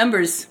 9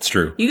 numbers. It's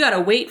true. You gotta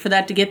wait for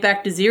that to get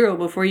back to 0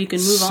 before you can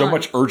move on. So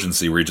much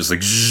urgency where you're just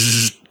like,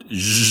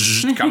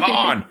 come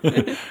on.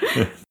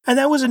 And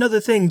that was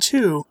another thing,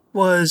 too,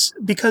 was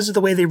because of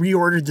the way they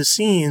reordered the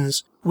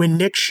scenes, when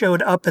Nick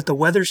showed up at the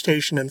weather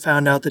station and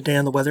found out that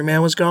Dan the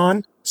weatherman was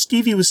gone,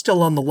 Stevie was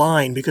still on the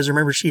line because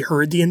remember she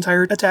heard the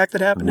entire attack that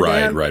happened to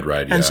Dan? Right,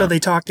 yeah. And so they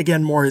talked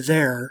again more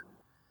there.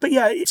 But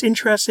yeah, it's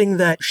interesting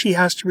that she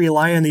has to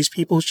rely on these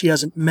people she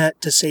hasn't met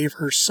to save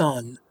her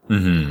son.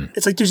 Mm-hmm.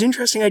 It's like there's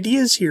interesting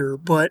ideas here,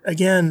 but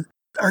again,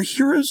 our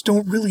heroes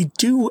don't really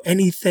do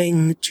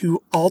anything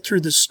to alter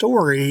the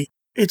story.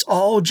 It's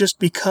all just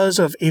because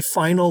of a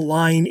final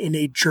line in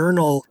a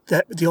journal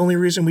that the only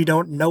reason we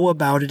don't know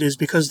about it is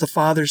because the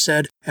father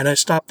said, and I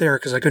stopped there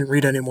because I couldn't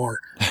read anymore.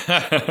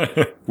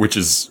 Which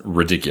is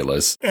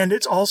ridiculous. And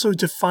it's also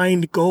to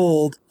find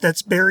gold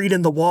that's buried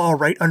in the wall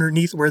right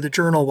underneath where the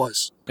journal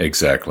was.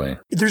 Exactly.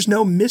 There's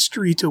no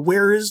mystery to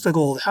where is the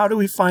gold? How do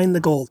we find the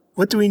gold?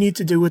 What do we need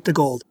to do with the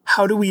gold?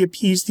 How do we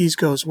appease these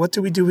ghosts? What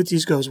do we do with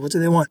these ghosts? What do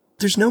they want?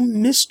 There's no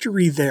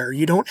mystery there.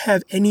 You don't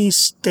have any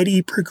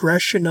steady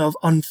progression of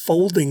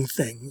unfolding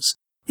things.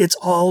 It's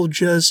all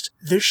just,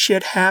 this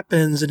shit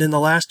happens, and in the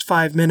last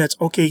 5 minutes,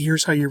 okay,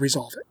 here's how you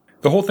resolve it.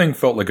 The whole thing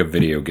felt like a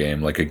video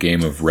game, like a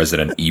game of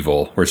Resident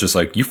Evil, where it's just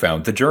like, you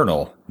found the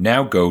journal.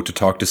 Now go to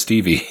talk to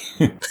Stevie.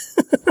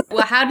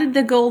 Well, how did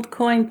the gold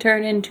coin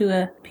turn into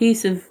a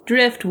piece of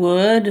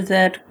driftwood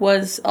that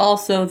was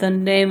also the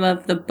name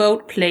of the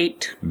boat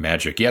plate?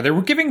 Magic. Yeah, they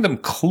were giving them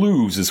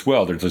clues as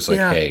well. They're just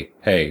like,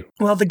 hey.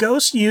 Well, the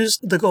ghost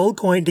used the gold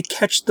coin to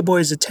catch the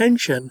boy's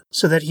attention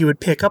so that he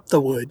would pick up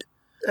the wood.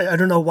 I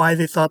don't know why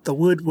they thought the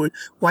wood would...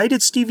 Why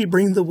did Stevie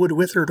bring the wood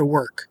with her to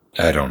work?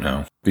 I don't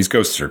know. These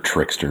ghosts are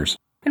tricksters.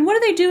 And what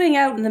are they doing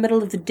out in the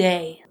middle of the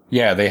day?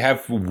 Yeah, they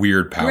have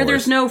weird powers. Where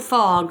there's no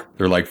fog.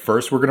 They're like,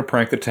 first we're going to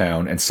prank the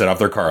town and set off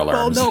their car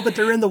alarms. Well, no, but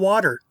they're in the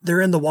water. They're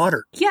in the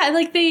water. Yeah,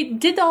 like they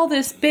did all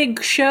this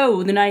big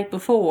show the night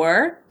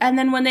before, and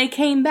then when they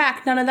came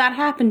back, none of that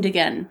happened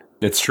again.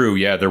 It's true,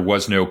 yeah, there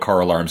was no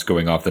car alarms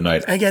going off the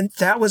night. Again,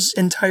 that was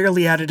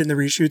entirely added in the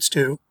reshoots,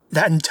 too.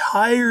 That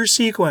entire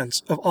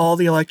sequence of all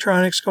the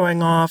electronics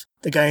going off,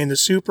 the guy in the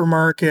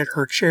supermarket,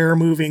 her chair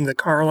moving, the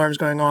car alarms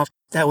going off,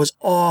 that was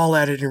all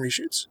added in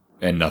reshoots.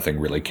 And nothing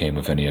really came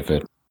of any of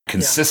it.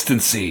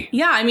 Consistency.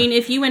 Yeah, I mean,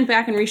 if you went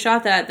back and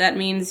reshot that, that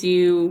means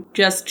you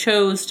just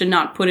chose to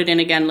not put it in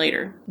again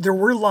later. There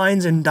were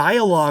lines in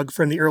dialogue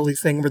from the early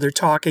thing where they're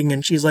talking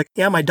and she's like,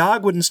 yeah, my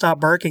dog wouldn't stop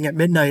barking at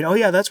midnight. Oh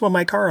yeah, that's when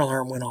my car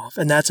alarm went off.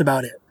 And that's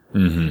about it.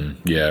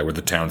 Mm-hmm. Yeah, where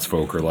the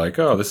townsfolk are like,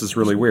 oh, this is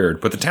really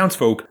weird. But the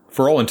townsfolk,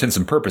 for all intents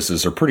and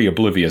purposes, are pretty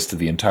oblivious to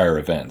the entire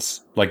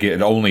events. Like,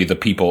 only the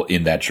people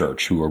in that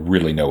church who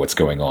really know what's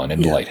going on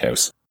in the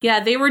lighthouse. Yeah,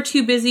 they were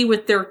too busy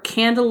with their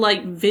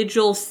candlelight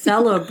vigil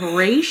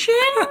celebration.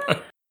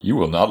 You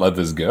will not let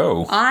this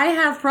go. I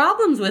have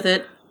problems with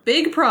it.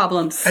 Big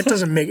problems. That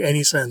doesn't make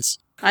any sense.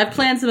 I've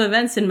planned some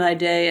events in my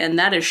day, and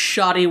that is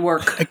shoddy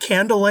work. A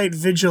candlelight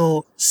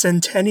vigil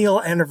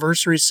centennial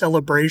anniversary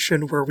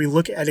celebration where we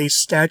look at a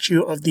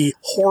statue of the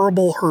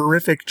horrible,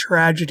 horrific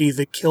tragedy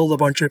that killed a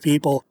bunch of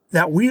people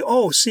that we,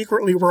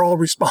 secretly were all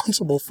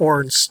responsible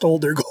for and stole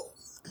their gold.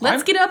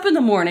 Let's get up in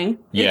the morning.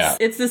 Yeah.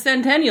 It's the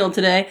centennial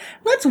today.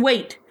 Let's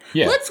wait.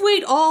 Yeah. Let's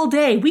wait all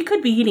day. We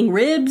could be eating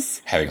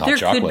ribs. Having hot there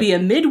chocolate. could be a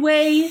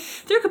midway.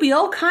 There could be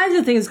all kinds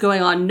of things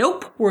going on.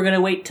 Nope. We're going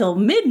to wait till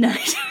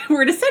midnight.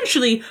 Where it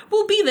essentially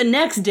will be the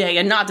next day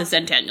and not the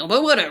centennial,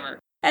 but whatever.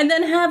 And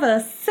then have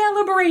a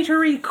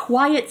celebratory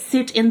quiet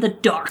sit in the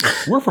dark.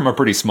 We're from a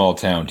pretty small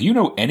town. Do you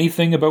know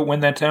anything about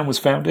when that town was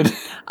founded?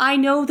 I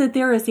know that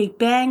there is a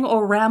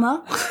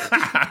bang-orama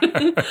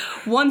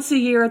once a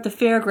year at the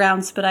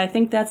fairgrounds, but I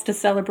think that's to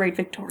celebrate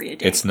Victoria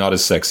Day. It's not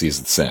as sexy as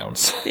it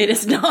sounds. It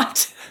is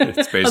not.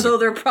 It's basic. Although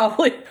there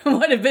probably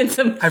might have been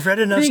some I've read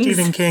enough things-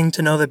 Stephen King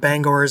to know that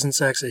Bangor isn't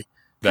sexy.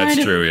 That's kind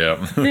of true,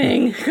 yeah.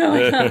 thing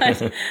going on.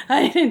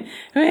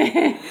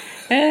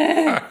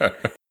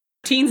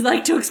 Teens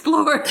like to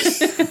explore.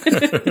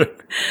 But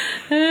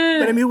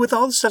I mean, with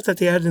all the stuff that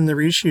they had in the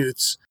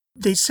reshoots,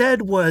 they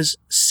said was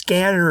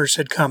Scanners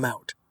had come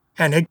out.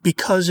 And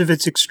because of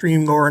its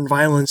extreme gore and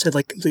violence, had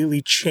like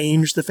completely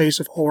changed the face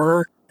of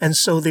horror. And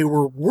so they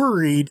were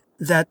worried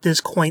that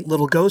this quaint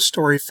little ghost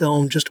story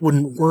film just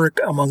wouldn't work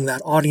among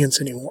that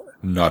audience anymore.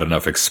 Not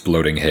enough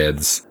exploding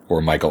heads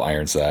or Michael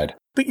Ironside.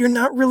 But you're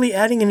not really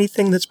adding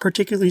anything that's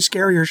particularly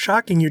scary or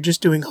shocking. You're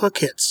just doing hook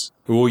hits.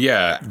 Well,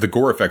 yeah, the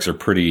gore effects are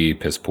pretty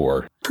piss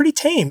poor. Pretty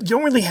tame. You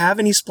don't really have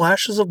any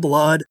splashes of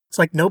blood. It's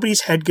like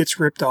nobody's head gets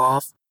ripped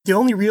off. The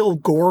only real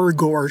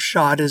gore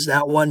shot is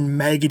that one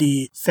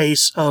maggoty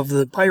face of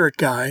the pirate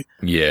guy.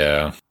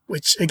 Yeah.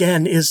 Which,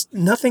 again, is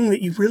nothing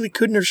that you really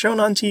couldn't have shown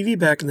on TV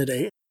back in the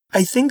day.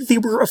 I think they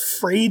were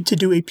afraid to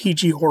do a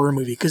PG horror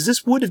movie, because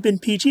this would have been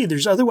PG.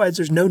 Otherwise,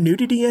 there's no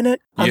nudity in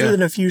it. Other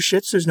than a few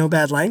shits, there's no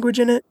bad language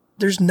in it.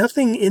 There's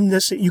nothing in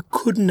this that you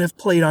couldn't have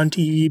played on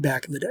TV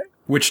back in the day.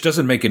 Which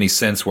doesn't make any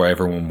sense why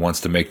everyone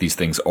wants to make these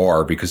things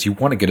R, because you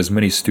want to get as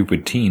many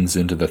stupid teens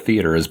into the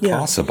theater as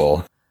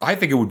possible. I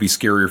think it would be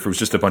scarier if it was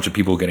just a bunch of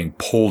people getting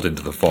pulled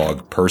into the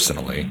fog,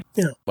 personally.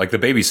 Yeah. Like the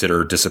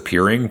babysitter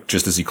disappearing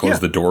just as he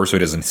closed the door so he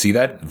doesn't see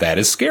that. That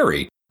is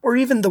scary. Or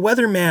even the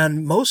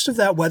weatherman. Most of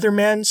that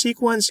weatherman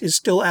sequence is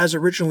still as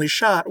originally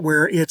shot,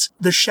 where it's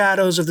the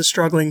shadows of the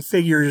struggling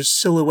figures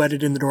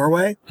silhouetted in the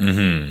doorway.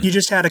 Mm-hmm. You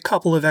just had a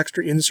couple of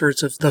extra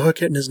inserts of the hook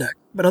hitting his neck.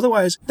 But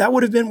otherwise, that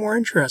would have been more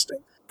interesting.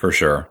 For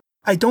sure.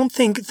 I don't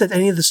think that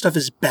any of the stuff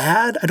is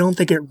bad. I don't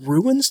think it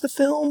ruins the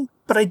film,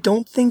 but I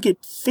don't think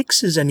it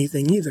fixes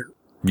anything either.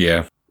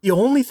 Yeah. The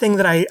only thing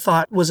that I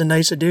thought was a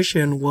nice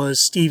addition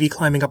was Stevie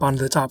climbing up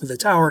onto the top of the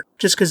tower,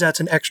 just because that's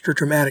an extra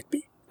dramatic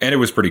beat. And it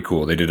was pretty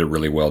cool. They did it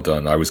really well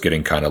done. I was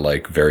getting kind of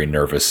like very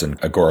nervous and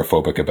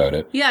agoraphobic about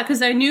it. Yeah,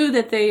 because I knew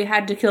that they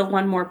had to kill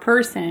one more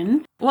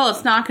person. Well,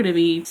 it's not going to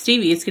be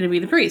Stevie, it's going to be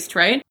the priest,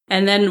 right?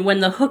 And then when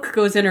the hook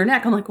goes in her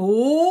neck, I'm like,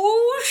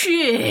 oh,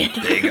 shit.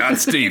 They got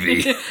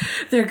Stevie.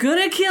 They're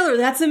going to kill her.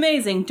 That's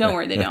amazing. Don't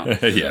worry, they don't.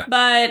 Yeah.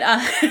 But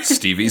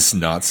Stevie's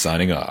not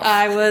signing off.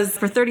 I was,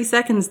 for 30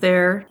 seconds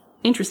there,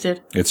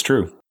 interested. It's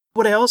true.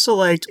 What I also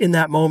liked in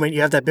that moment,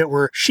 you have that bit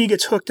where she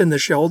gets hooked in the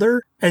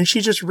shoulder, and she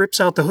just rips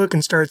out the hook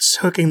and starts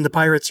hooking the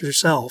pirates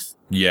herself.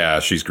 Yeah,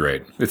 she's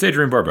great. It's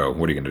Adrienne Barbeau.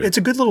 What are you going to do? It's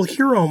a good little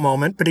hero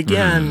moment, but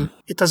again,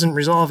 it doesn't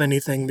resolve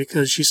anything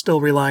because she's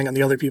still relying on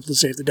the other people to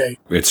save the day.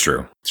 It's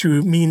true.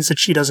 Through means that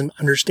she doesn't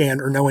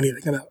understand or know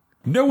anything about.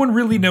 No one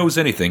really knows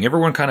anything.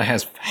 Everyone kind of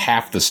has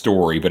half the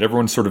story, but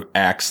everyone sort of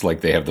acts like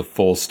they have the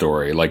full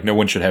story. Like no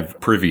one should have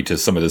privy to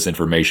some of this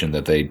information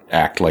that they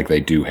act like they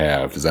do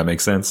have. Does that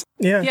make sense?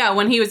 Yeah. Yeah,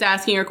 when he was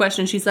asking her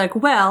question, she's like,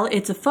 well,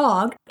 it's a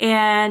fog,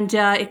 and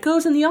it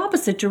goes in the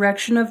opposite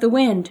direction of the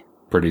wind.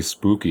 Pretty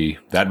spooky.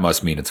 That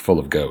must mean it's full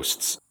of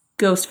ghosts.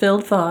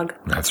 Ghost-filled fog.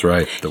 That's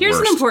right. Here's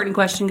worst. an important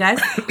question, guys.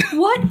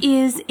 What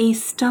is a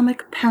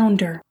stomach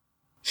pounder?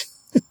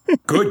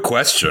 Good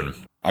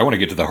question. I want to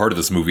get to the heart of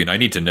this movie, and I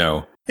need to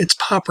know. It's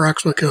Pop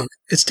Rocks with Coke.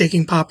 It's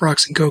taking Pop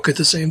Rocks and Coke at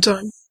the same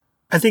time.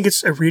 I think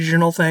it's a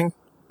regional thing.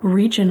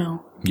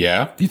 Regional.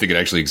 Yeah? Do you think it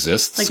actually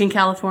exists? Like in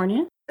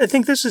California? I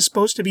think this is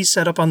supposed to be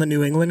set up on the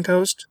New England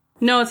coast.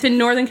 No, it's in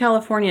Northern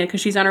California because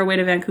she's on her way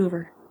to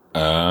Vancouver.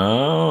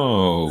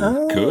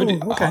 Oh,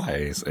 good okay.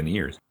 eyes and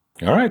ears.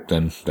 All right,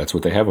 then that's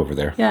what they have over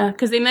there. Yeah,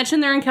 because they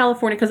mentioned they're in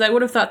California, because I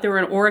would have thought they were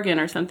in Oregon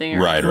or something,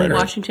 or Right.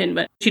 Washington,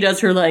 but she does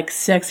her, like,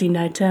 sexy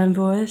nighttime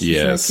voice. She's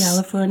Yes. like,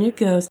 California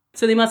ghost.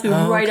 So they must be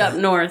right up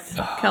north,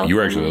 California. You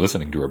were actually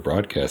listening to her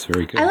broadcast.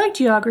 Very good. I like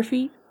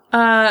geography.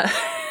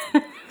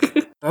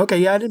 Okay,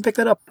 yeah, I didn't pick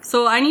that up.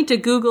 So I need to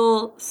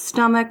Google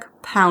stomach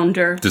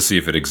pounder. to see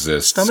if it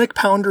exists. Stomach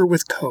pounder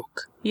with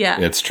Coke.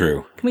 Yeah. It's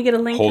true. Can we get a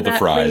link Hold to the that,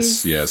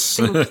 fries, please? yes.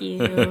 Thank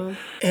you.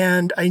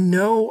 And I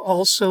know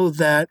also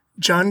that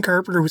John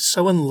Carpenter was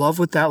so in love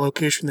with that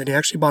location that he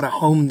actually bought a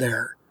home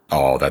there.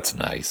 Oh, that's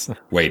nice.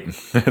 Wait,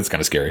 it's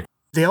kind of scary.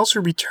 They also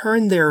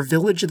returned there.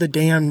 Village of the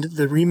Damned,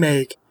 the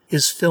remake,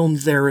 is filmed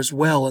there as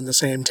well in the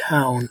same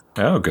town.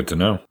 Oh, good to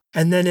know.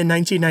 And then in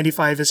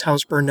 1995, his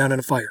house burned down in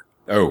a fire.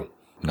 Oh,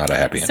 not a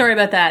happy ending. Sorry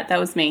about that. That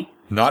was me.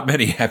 Not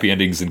many happy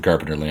endings in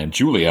Carpenterland.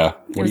 Julia,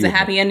 It was a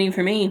happy ending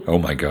for me. Oh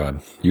my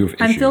God, you have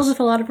I'm issues. filled with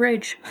a lot of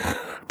rage.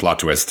 Plot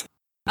twist.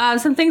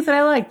 Some things that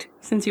I liked,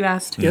 since you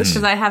asked. Yes.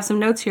 Because I have some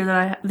notes here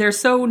that they're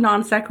so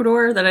non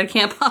sequitur that I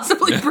can't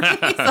possibly bring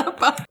these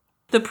up.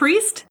 The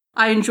priest,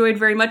 I enjoyed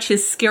very much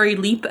his scary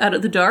leap out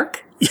of the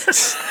dark.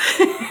 Yes.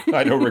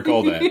 I don't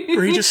recall that.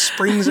 Where he just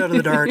springs out of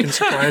the dark and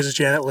surprises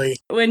Janet Leigh.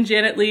 When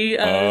Janet Leigh is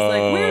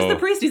like, where's the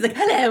priest? He's like,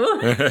 hello.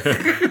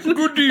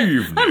 Good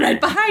evening. I'm right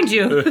behind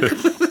you.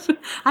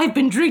 I've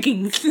been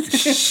drinking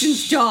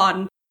since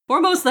dawn.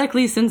 Or most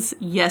likely since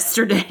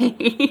yesterday.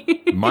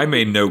 My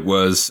main note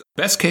was,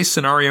 best case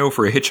scenario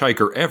for a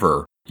hitchhiker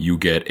ever. You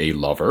get a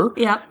lover,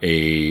 Yeah.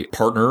 a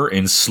partner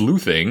in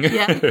sleuthing.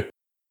 Yeah.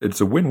 It's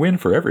a win-win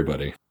for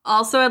everybody.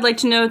 Also, I'd like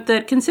to note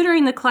that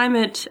considering the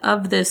climate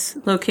of this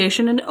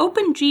location, an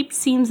open Jeep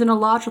seems an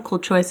illogical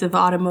choice of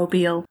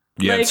automobile.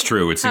 Yeah, it's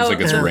true. It seems like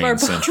it's rain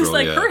central.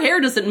 Like, yeah. her hair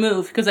doesn't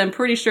move, because I'm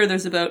pretty sure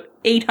there's about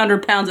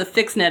 800 pounds of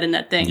fixed net in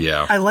that thing.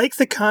 Yeah. I like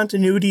the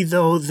continuity,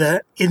 though,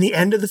 that in the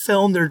end of the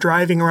film, they're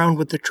driving around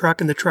with the truck,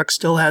 and the truck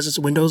still has its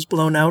windows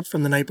blown out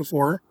from the night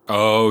before.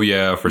 Oh,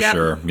 yeah, for Yep.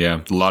 sure.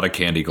 Yeah, a lot of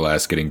candy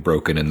glass getting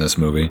broken in this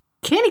movie.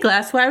 Candy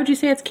glass? Why would you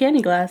say it's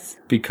candy glass?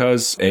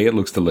 Because A, it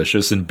looks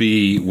delicious, and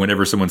B,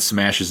 whenever someone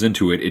smashes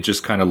into it, it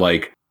just kind of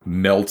like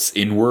melts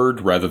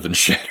inward rather than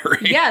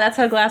shattering. Yeah, that's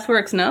how glass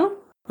works, no?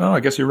 Oh,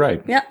 I guess you're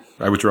right. Yeah.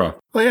 I withdraw.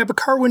 Well, yeah, but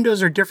car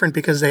windows are different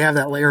because they have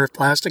that layer of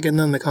plastic in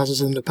them that causes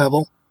them to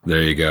pebble.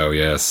 There you go,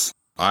 yes.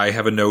 I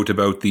have a note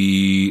about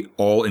the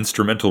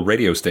all-instrumental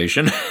radio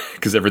station,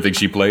 because everything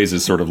she plays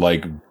is sort of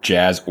like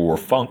jazz or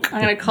funk.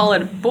 I'm going to call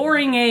it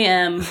Boring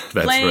AM,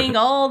 That's playing right.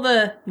 all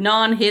the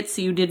non-hits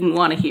you didn't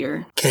want to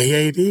hear.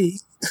 KAB.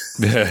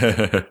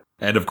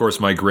 And, of course,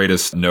 my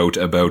greatest note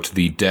about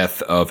the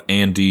death of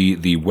Andy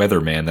the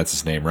Weatherman. That's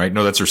his name, right?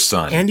 No, that's her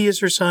son. Andy is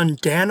her son,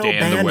 Dan Dan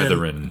O'Bannon. the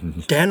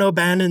Weatherman. Dan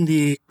O'Bannon,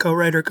 the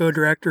co-writer,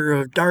 co-director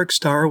of Dark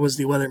Star, was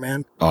the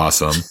weatherman.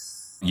 Awesome.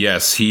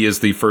 Yes, he is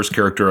the first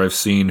character I've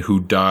seen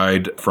who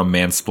died from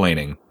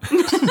mansplaining.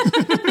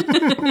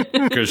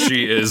 Because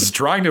she is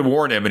trying to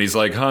warn him, and he's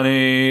like,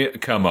 honey,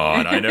 come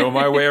on. I know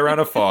my way around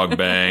a fog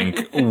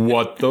bank.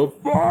 What the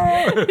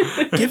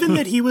fuck? Given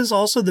that he was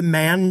also the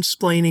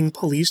mansplaining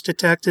police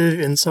detective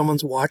in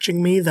Someone's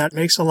Watching Me, that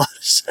makes a lot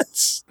of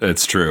sense.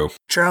 It's true.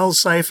 Charles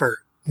Cypher,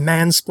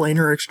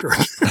 mansplainer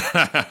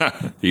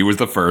extraordinary. He was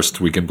the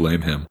first. We can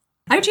blame him.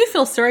 I do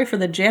feel sorry for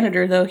the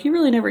janitor, though. He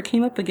really never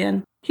came up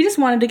again. He just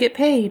wanted to get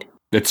paid.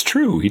 It's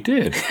true. He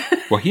did.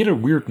 Well, he had a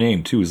weird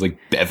name, too. It was like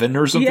Bevan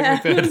or something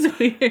like that. It was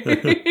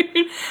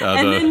weird.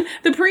 And then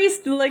the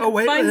priest, Oh,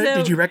 wait, finds out...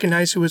 did you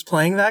recognize who was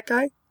playing that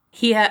guy?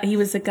 He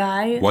was a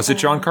guy... Was it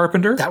John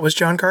Carpenter? That was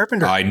John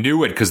Carpenter. I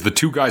knew it, because the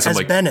two guys,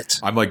 As Bennett.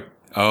 I'm like,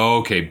 oh,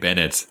 okay,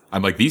 Bennett.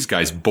 I'm like, these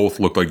guys both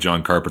look like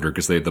John Carpenter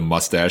because they had the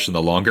mustache and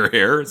the longer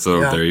hair.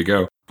 So Yeah. There you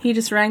go. He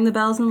just rang the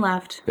bells and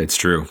left. It's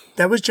true.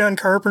 That was John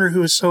Carpenter, who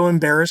was so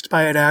embarrassed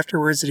by it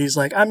afterwards that he's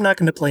like, I'm not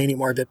going to play any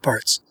more bit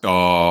parts.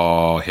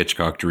 Oh,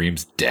 Hitchcock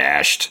dreams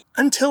dashed.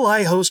 Until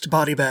I host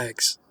Body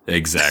Bags.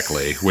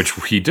 Exactly. Which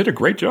he did a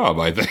great job,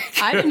 I think.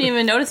 I didn't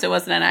even notice it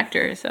wasn't an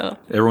actor, so...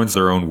 Everyone's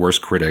their own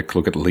worst critic.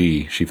 Look at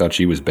Lee. She thought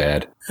she was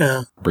bad.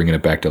 Yeah. Bringing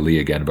it back to Lee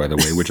again, by the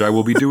way, which I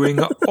will be doing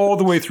all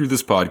the way through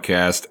this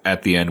podcast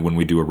at the end when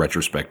we do a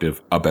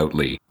retrospective about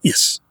Lee.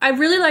 Yes. I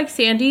really like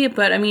Sandy,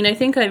 but I mean, I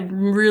think I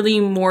really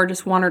more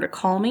just want her to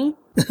call me.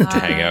 To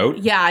hang out?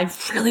 Yeah, I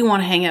really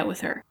want to hang out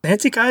with her.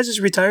 Nancy Kyes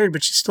is retired,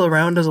 but she's still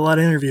around, does a lot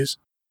of interviews.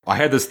 I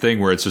had this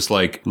thing where it's just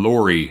like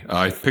Lori.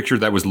 I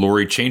pictured that was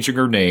Lori changing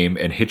her name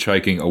and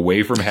hitchhiking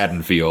away from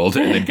Haddonfield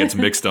and then gets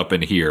mixed up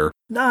in here.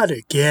 Not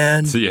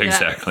again. So yeah,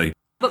 exactly.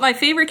 But my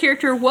favorite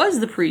character was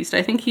the priest.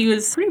 I think he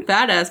was pretty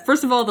badass.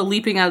 First of all, the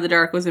leaping out of the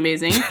dark was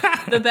amazing.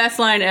 The best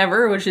line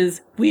ever, which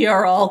is, "We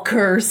are all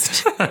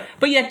cursed,"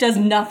 but yet does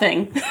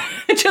nothing.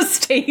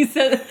 Just stays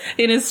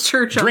in his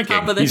church on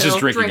top of the He's hill. just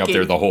drinking up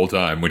there the whole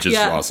time, which is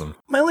awesome.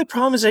 My only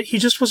problem is that he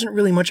just wasn't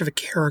really much of a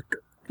character.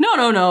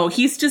 No.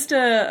 He's just He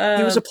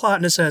was a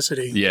plot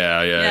necessity.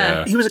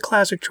 Yeah. He was a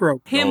classic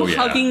trope. Him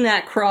hugging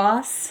that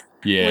cross.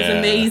 Yeah. Was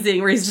amazing.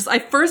 Where he's just,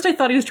 at first I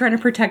thought he was trying to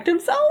protect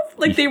himself,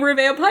 like they were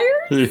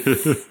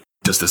vampires.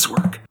 Does this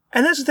work?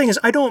 And that's the thing is,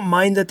 I don't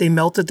mind that they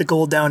melted the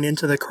gold down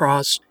into the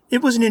cross.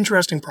 It was an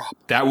interesting prop.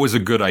 That was a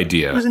good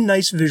idea. It was a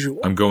nice visual.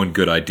 I'm going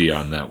good idea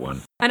on that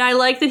one. And I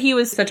like that he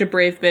was such a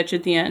brave bitch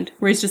at the end,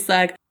 where he's just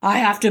like, I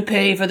have to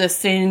pay for the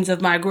sins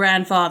of my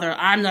grandfather.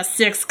 I'm the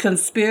sixth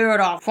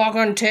conspirator.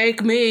 Fucking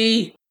take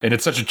me. And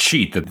it's such a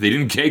cheat that they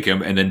didn't take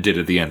him and then did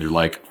at the end. They're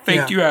like,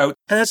 faked you out.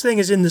 And that's the thing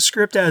is, in the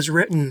script as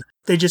written,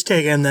 they just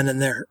take him then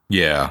and there.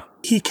 Yeah.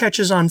 He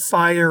catches on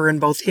fire,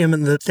 and both him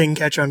and the thing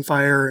catch on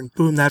fire, and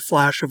boom, that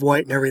flash of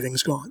white, and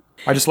everything's gone.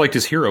 I just liked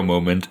his hero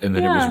moment, and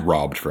then it was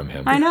robbed from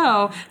him. I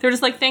know. They're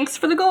just like, thanks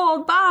for the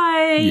gold.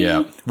 Bye.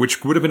 Yeah,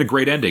 which would have been a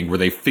great ending where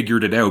they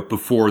figured it out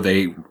before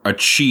they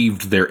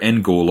achieved their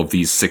end goal of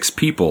these 6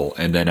 people.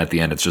 And then at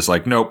the end, it's just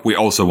like, nope, we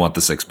also want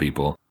the 6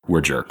 people.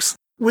 We're jerks.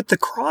 With the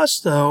cross,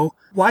 though,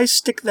 why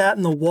stick that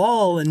in the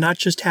wall and not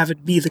just have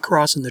it be the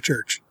cross in the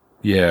church?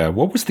 Yeah,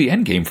 what was the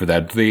end game for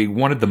that? They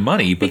wanted the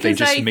money, but they Because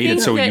just I made it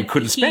think so that you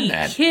couldn't spend He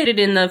that. hid it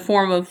in the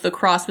form of the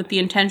cross with the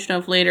intention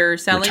of later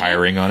selling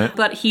Retiring on it?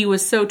 But he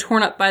was so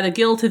torn up by the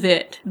guilt of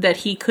it that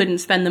he couldn't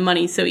spend the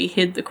money, so he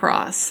hid the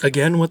cross.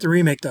 Again, what the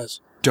remake does.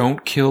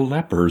 Don't kill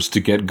lepers to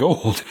get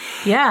gold.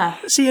 Yeah.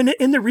 See,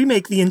 in the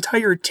remake, the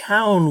entire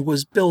town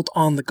was built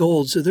on the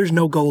gold, so there's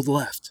no gold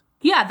left.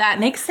 Yeah, that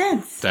makes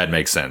sense. That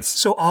makes sense.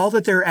 So all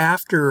that they're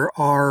after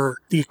are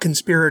the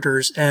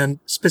conspirators, and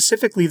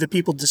specifically the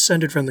people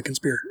descended from the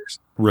conspirators.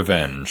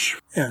 Revenge.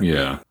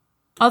 Yeah.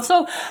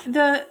 Also,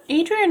 the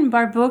Adrienne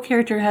Barbeau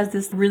character has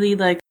this really,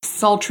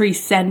 sultry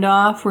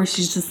send-off where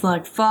she's just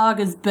like,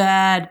 fog is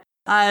bad.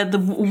 The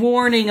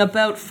warning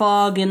about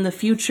fog in the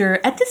future.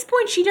 At this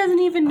point, she doesn't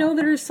even know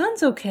that her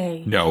son's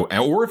okay. No,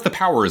 or if the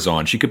power is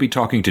on, she could be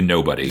talking to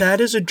nobody.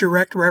 That is a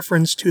direct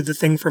reference to The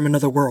Thing from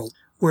Another World,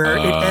 where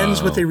it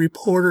ends with a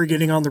reporter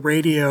getting on the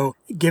radio,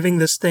 giving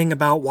this thing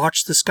about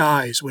watch the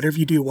skies. Whatever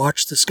you do,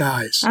 watch the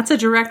skies. That's a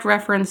direct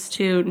reference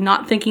to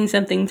not thinking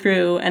something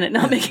through and it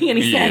not making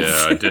any sense.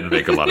 Yeah, it didn't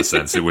make a lot of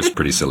sense. It was a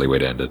pretty silly way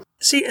to end it.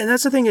 See, and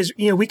that's the thing is,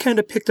 we kind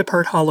of picked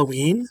apart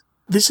Halloween.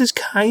 This is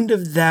kind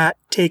of that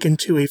taken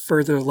to a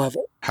further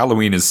level.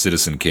 Halloween is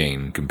Citizen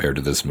Kane compared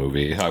to this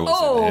movie.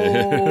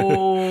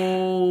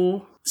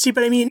 Oh. See,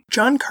 but I mean,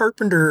 John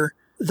Carpenter,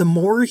 the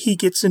more he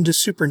gets into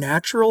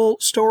supernatural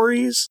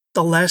stories,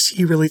 the less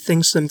he really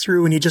thinks them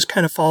through, and he just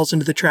kind of falls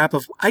into the trap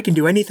of, I can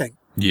do anything.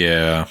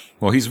 Yeah.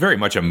 Well, he's very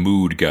much a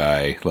mood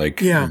guy.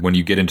 Yeah. When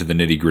you get into the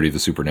nitty-gritty of the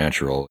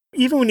supernatural.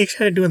 Even when he's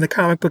kind of doing the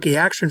comic booky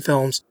action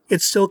films,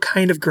 it's still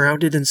kind of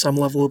grounded in some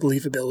level of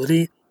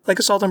believability. Like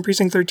Assault on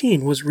Precinct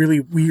 13 was really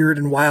weird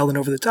and wild and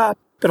over the top,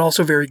 but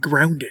also very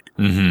grounded.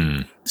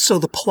 Mm-hmm. So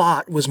the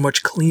plot was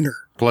much cleaner.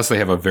 Plus, they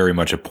have a very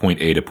much a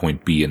point A to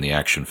point B in the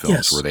action films,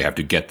 Yes. where they have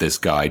to get this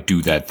guy,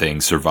 do that thing,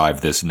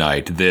 survive this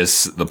night.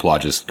 The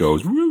plot just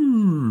goes,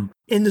 woo.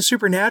 In the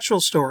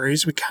supernatural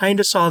stories, we kind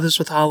of saw this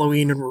with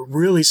Halloween, and we're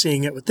really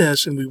seeing it with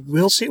this, and we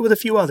will see it with a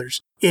few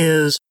others,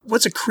 is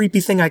what's a creepy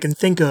thing I can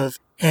think of,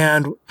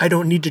 and I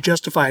don't need to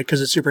justify it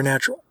because it's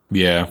supernatural.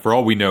 Yeah, for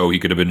all we know, he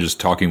could have been just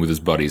talking with his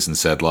buddies and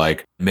said,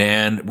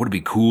 man, would it be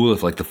cool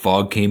if, the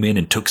fog came in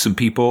and took some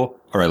people?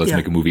 All right, let's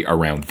make a movie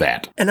around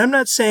that. And I'm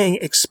not saying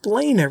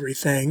explain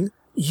everything.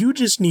 You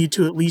just need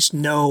to at least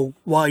know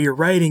while you're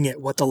writing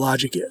it what the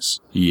logic is.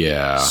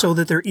 Yeah. So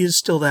that there is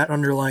still that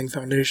underlying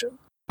foundation.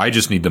 I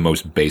just need the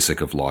most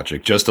basic of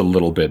logic, just a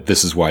little bit.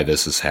 This is why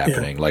this is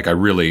happening. Yeah. I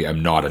really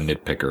am not a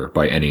nitpicker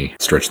by any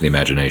stretch of the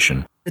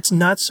imagination. It's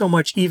not so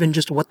much even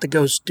just what the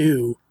ghosts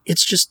do.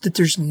 It's just that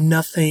there's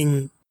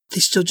nothing. They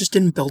still just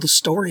didn't build a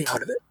story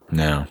out of it.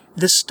 No.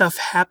 This stuff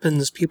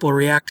happens, people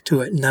react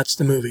to it, and that's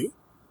the movie.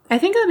 I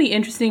think it'll be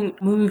interesting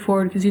moving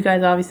forward because you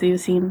guys obviously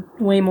have seen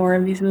way more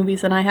of these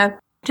movies than I have.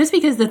 Just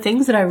because the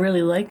things that I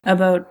really like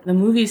about the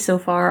movies so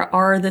far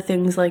are the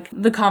things like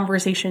the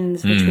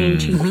conversations between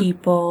two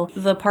people.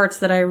 The parts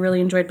that I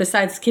really enjoyed,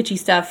 besides kitschy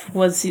stuff,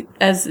 was,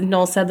 as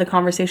Noel said, the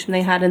conversation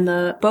they had in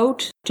the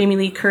boat. Jamie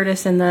Lee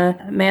Curtis and the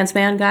man's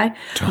man guy.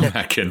 Tom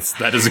Atkins.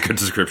 That is a good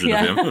description of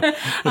him.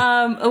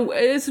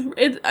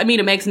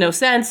 It makes no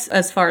sense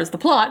as far as the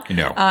plot.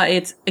 No.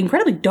 It's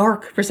incredibly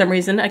dark for some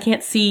reason. I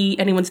can't see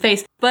anyone's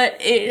face.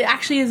 But it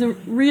actually is a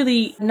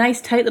really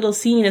nice, tight little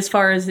scene as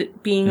far as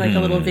it being like a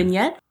little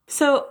vignette.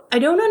 So I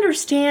don't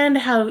understand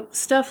how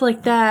stuff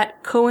like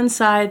that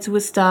coincides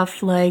with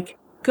stuff like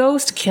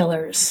ghost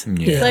killers.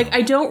 Yeah.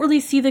 I don't really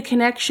see the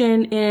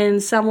connection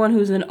in someone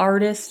who's an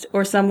artist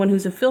or someone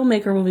who's a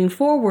filmmaker moving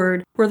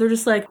forward, where they're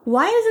just like,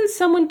 why isn't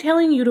someone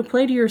telling you to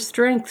play to your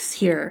strengths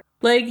here?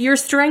 Your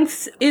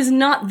strengths is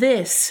not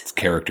this. It's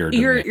character.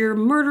 Your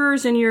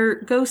murderers and your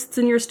ghosts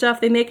and your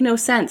stuff, they make no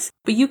sense.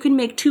 But you can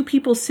make two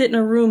people sit in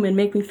a room and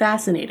make me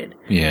fascinated.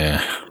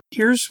 Yeah.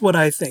 Here's what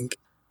I think.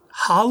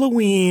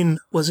 Halloween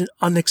was an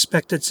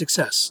unexpected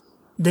success.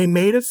 They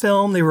made a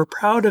film, they were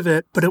proud of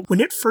it, but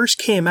when it first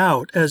came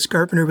out, as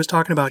Carpenter was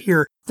talking about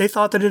here, they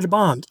thought that it had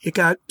bombed. It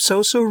got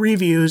so-so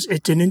reviews,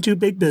 it didn't do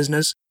big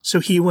business, so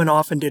he went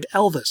off and did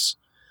Elvis.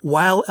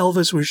 While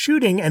Elvis was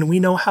shooting, and we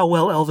know how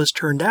well Elvis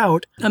turned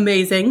out.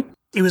 Amazing.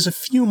 It was a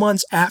few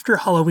months after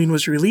Halloween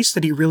was released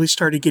that he really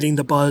started getting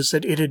the buzz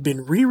that it had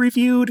been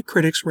re-reviewed,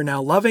 critics were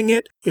now loving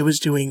it, it was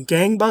doing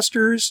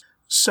gangbusters.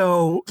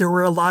 So there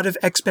were a lot of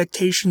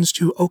expectations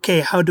to, okay,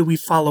 how do we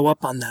follow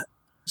up on that?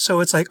 So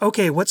it's like,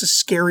 okay, what's a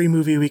scary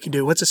movie we can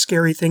do? What's a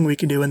scary thing we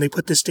can do? And they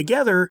put this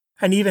together.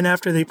 And even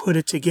after they put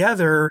it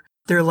together,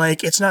 they're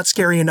like, it's not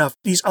scary enough.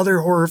 These other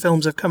horror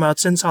films have come out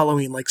since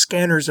Halloween, like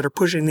Scanners that are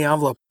pushing the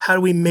envelope. How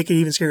do we make it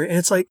even scarier? And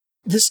it's like,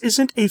 this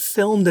isn't a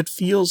film that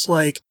feels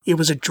like it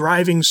was a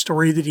driving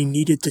story that he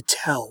needed to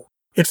tell.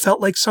 It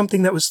felt like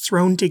something that was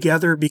thrown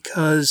together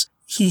because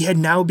he had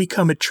now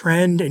become a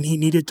trend and he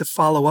needed to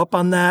follow up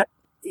on that.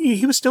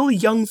 He was still a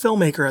young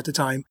filmmaker at the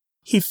time.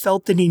 He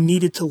felt that he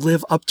needed to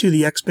live up to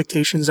the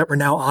expectations that were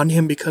now on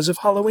him because of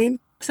Halloween.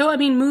 So,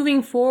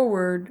 moving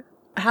forward,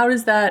 how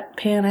does that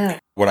pan out?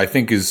 What I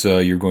think is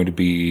you're going to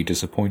be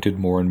disappointed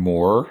more and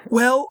more.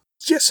 Well,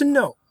 yes and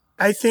no.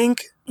 I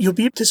think you'll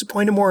be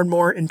disappointed more and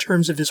more in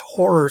terms of his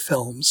horror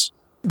films.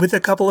 with a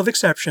couple of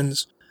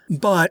exceptions.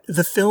 But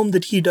the film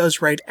that he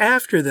does right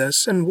after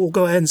this, and we'll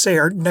go ahead and say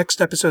our next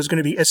episode is going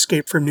to be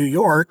Escape from New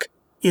York,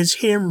 is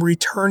him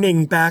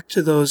returning back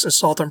to those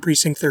Assault on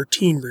Precinct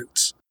 13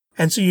 roots.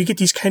 And so you get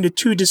these kind of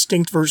two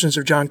distinct versions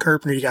of John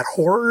Carpenter. You got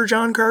horror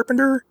John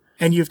Carpenter,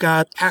 and you've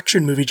got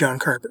action movie John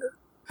Carpenter.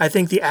 I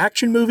think the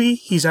action movie,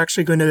 he's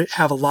actually going to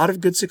have a lot of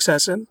good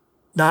success in.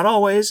 Not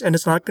always, and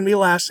it's not going to be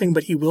lasting,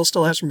 but he will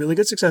still have some really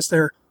good success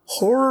there.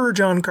 Horror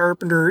John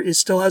Carpenter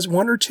still has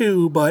one or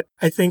two, but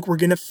I think we're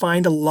going to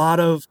find a lot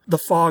of the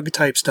Fog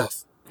type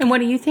stuff. And what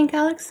do you think,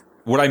 Alex?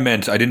 What I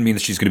meant, I didn't mean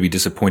that she's going to be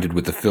disappointed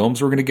with the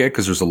films we're going to get,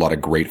 because there's a lot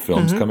of great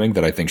films coming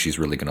that I think she's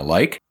really going to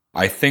like.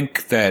 I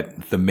think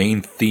that the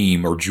main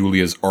theme, or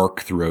Julia's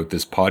arc throughout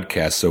this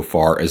podcast so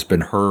far, has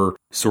been her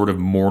sort of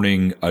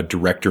mourning a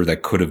director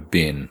that could have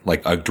been,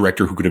 like a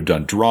director who could have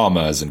done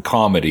dramas and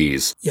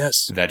comedies.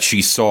 Yes. That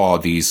she saw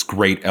these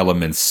great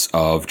elements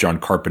of John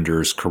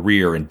Carpenter's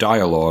career and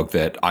dialogue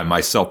that I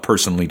myself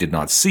personally did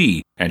not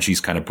see. And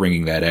she's kind of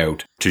bringing that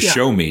out to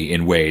show me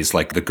in ways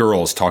like the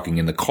girls talking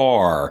in the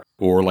car,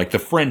 or like the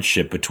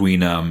friendship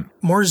between,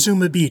 more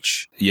Zuma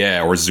Beach.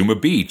 Yeah, or Zuma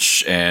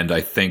Beach. And I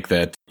think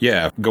that,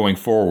 going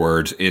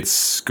forward,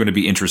 it's going to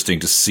be interesting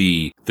to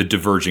see the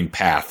diverging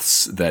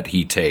paths that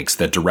he takes,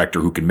 that director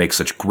who can make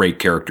such great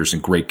characters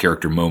and great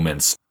character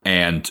moments,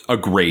 and a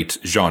great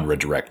genre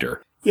director.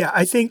 Yeah,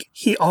 I think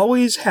he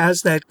always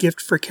has that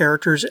gift for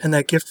characters and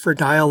that gift for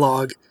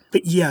dialogue.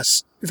 But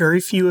yes,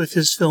 very few of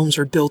his films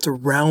are built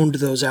around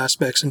those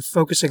aspects and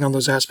focusing on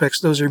those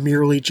aspects. Those are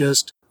merely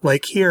just,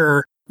 like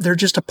here, they're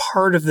just a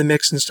part of the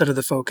mix instead of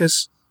the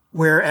focus.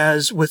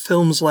 Whereas with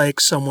films like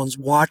Someone's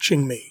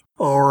Watching Me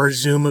or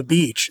Zuma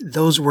Beach,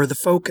 those were the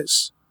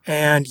focus.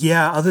 And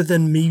yeah, other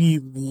than maybe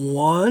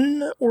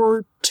one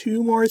or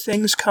two more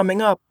things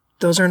coming up,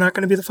 those are not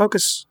going to be the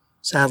focus,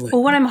 sadly.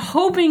 Well, what I'm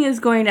hoping is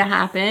going to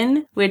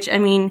happen, which, I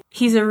mean,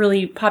 he's a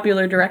really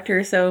popular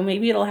director, so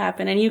maybe it'll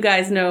happen, and you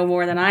guys know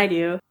more than I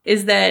do,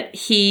 is that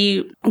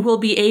he will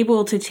be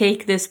able to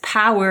take this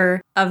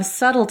power of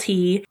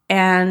subtlety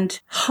and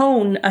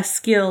hone a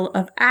skill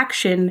of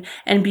action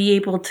and be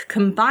able to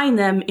combine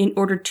them in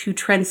order to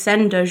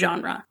transcend a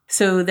genre.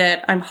 So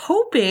that I'm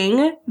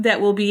hoping that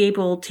we'll be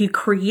able to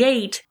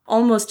create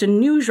almost a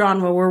new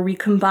genre where we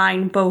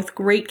combine both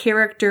great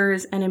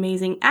characters and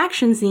amazing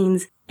action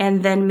scenes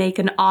and then make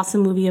an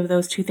awesome movie of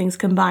those two things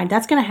combined.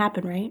 That's going to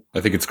happen, right?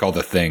 I think it's called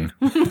The Thing.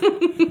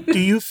 Do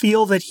you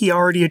feel that he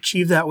already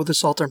achieved that with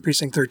Assault on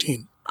Precinct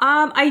 13?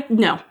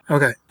 No.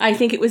 Okay. I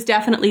think it was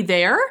definitely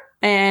there.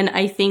 And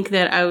I think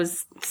that I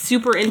was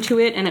super into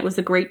it and it was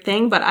a great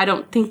thing, but I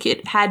don't think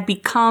it had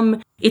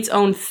become its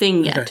own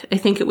thing yet. Okay. I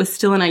think it was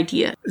still an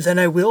idea. Then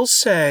I will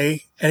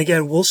say, and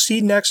again, we'll see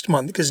next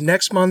month, because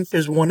next month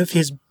is one of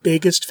his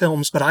biggest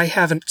films, but I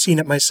haven't seen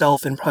it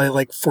myself in probably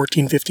like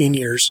 14, 15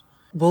 years.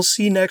 We'll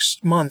see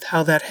next month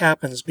how that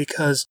happens,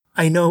 because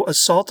I know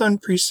Assault on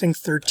Precinct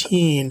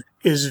 13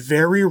 is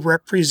very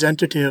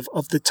representative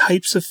of the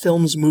types of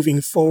films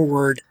moving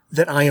forward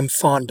that I am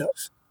fond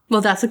of.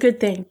 Well, that's a good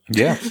thing.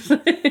 Yeah.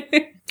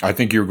 I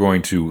think you're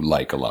going to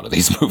like a lot of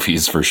these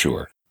movies for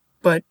sure.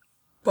 But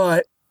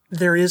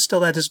there is still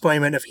that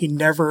disappointment if he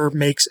never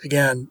makes,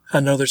 again,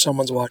 another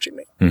Someone's Watching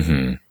Me.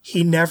 Mm-hmm.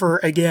 He never,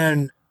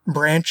 again,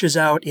 branches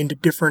out into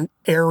different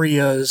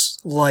areas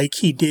like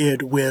he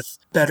did with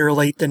Better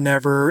Late Than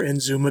Never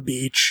and Zuma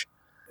Beach.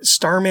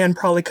 Starman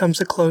probably comes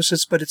the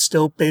closest, but it's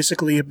still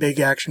basically a big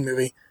action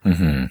movie.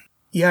 Mm-hmm.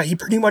 Yeah, he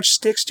pretty much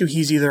sticks to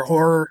he's either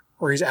horror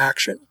or he's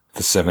action.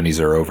 The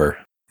 70s are over.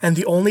 And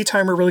the only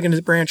time we're really going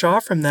to branch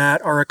off from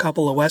that are a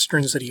couple of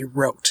Westerns that he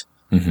wrote.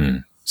 Mm-hmm.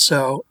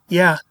 So,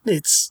 yeah,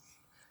 it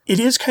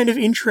is kind of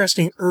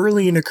interesting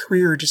early in a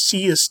career to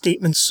see a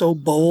statement so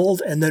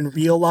bold and then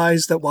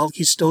realize that while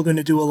he's still going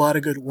to do a lot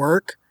of good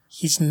work,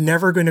 he's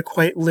never going to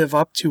quite live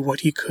up to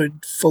what he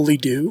could fully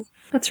do.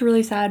 That's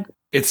really sad.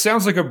 It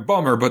sounds like a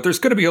bummer, but there's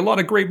going to be a lot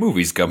of great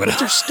movies coming But up.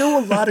 there's still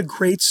a lot of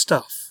great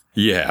stuff.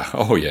 Yeah.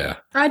 Oh, yeah.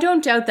 I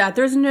don't doubt that.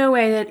 There's no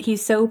way that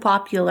he's so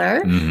popular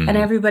and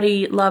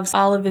everybody loves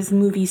all of his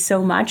movies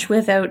so much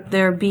without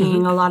there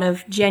being a lot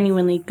of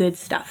genuinely good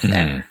stuff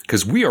there.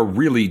 Because we are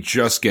really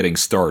just getting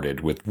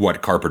started with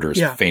what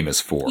Carpenter's famous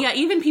for. Yeah,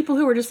 even people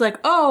who are just like,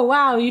 oh,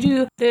 wow, you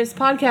do this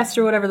podcast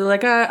or whatever. They're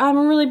like, I'm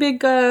a really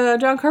big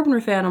John Carpenter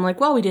fan. I'm like,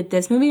 well, we did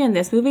this movie and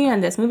this movie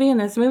and this movie and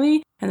this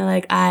movie. And they're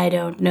like, I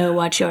don't know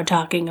what you're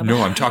talking about.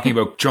 No, I'm talking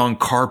about John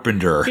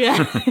Carpenter.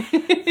 Yeah.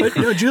 But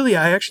no, Julia,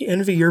 I actually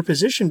envy your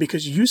position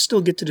because you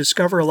still get to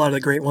discover a lot of the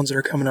great ones that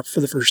are coming up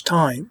for the first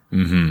time.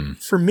 Mm-hmm.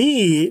 For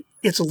me,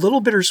 it's a little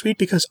bittersweet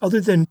because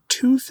other than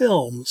two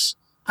films,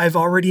 I've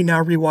already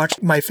now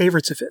rewatched my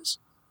favorites of his.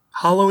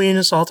 Halloween and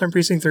Assault on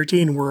Precinct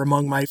 13 were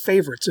among my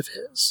favorites of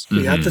his.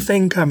 We got The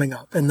Thing coming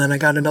up, and then I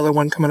got another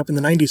one coming up in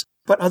the 90s.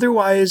 But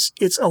otherwise,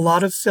 it's a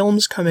lot of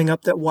films coming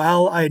up that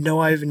while I know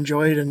I've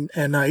enjoyed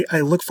and I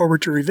look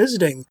forward to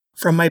revisiting,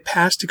 from my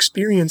past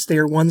experience, they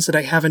are ones that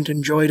I haven't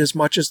enjoyed as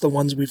much as the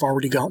ones we've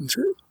already gotten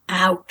through.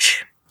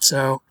 Ouch.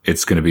 So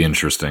it's going to be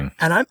interesting.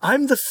 And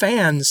I'm the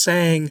fan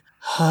saying,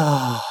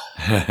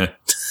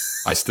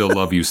 I still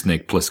love you,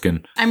 Snake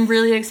Plissken. I'm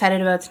really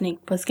excited about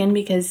Snake Plissken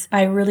because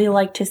I really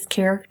liked his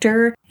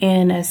character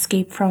in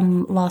Escape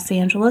from Los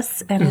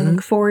Angeles, and I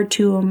look forward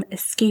to him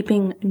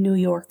escaping New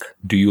York.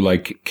 Do you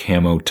like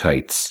camo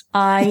tights?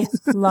 I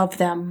love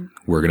them.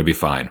 We're going to be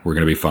fine. We're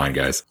going to be fine,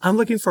 guys. I'm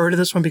looking forward to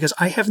this one because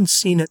I haven't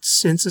seen it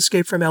since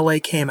Escape from LA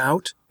came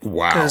out.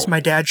 Wow. Because my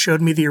dad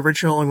showed me the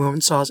original and we went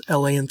and saw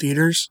LA in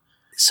theaters.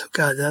 So,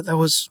 God, that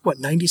was,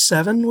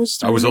 97 was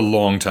the That was a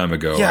long time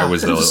ago. Yeah, I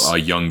was it was- a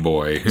young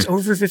boy. It was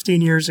over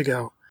 15 years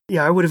ago.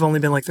 Yeah, I would have only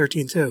been like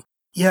 13 too.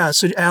 Yeah,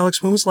 so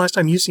Alex, when was the last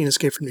time you seen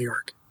Escape from New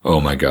York? Oh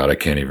my God, I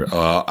can't even.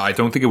 I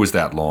don't think it was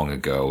that long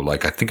ago.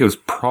 Like, I think it was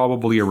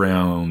probably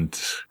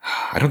around.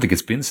 I don't think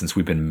it's been since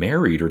we've been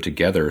married or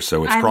together.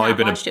 So it's I've probably not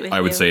been, watched it with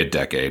I would you. say, a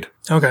decade.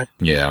 Okay.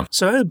 Yeah.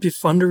 So it'd be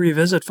fun to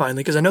revisit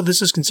finally, because I know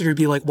this is considered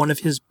to be like one of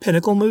his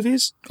pinnacle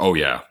movies. Oh,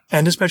 yeah.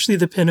 And especially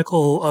the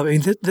pinnacle of,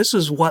 this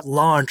is what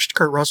launched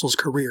Kurt Russell's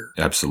career.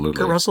 Absolutely.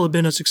 Kurt Russell had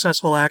been a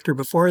successful actor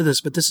before this,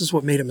 but this is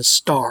what made him a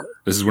star.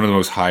 This is one of the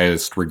most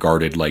highest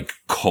regarded, like,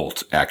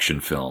 cult action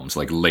films,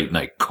 like late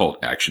night cult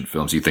action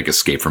films. You think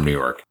Escape from New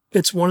York.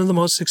 It's one of the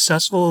most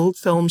successful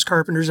films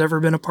Carpenter's ever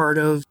been a part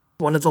of.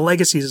 One of the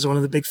legacies is one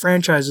of the big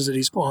franchises that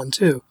he's spawned,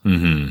 too.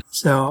 Mm-hmm.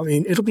 So,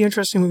 it'll be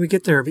interesting when we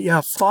get there. But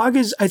yeah, Fog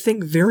is, I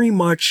think, very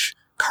much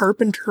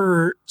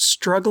Carpenter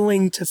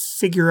struggling to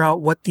figure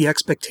out what the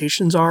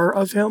expectations are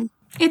of him.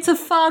 It's a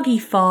foggy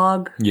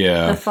fog.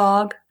 Yeah. The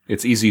fog.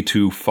 It's easy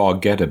to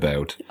forget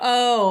about.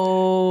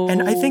 Oh.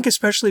 And I think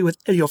especially with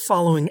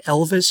following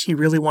Elvis, he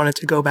really wanted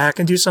to go back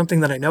and do something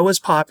that I know is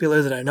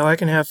popular, that I know I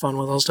can have fun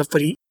with, all stuff,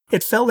 but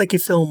it felt like a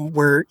film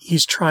where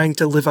he's trying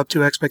to live up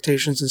to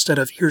expectations instead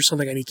of, here's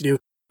something I need to do.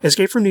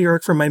 Escape from New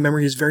York, from my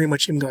memory, is very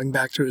much him going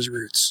back to his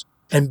roots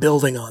and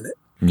building on it.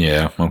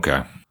 Yeah,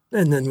 okay.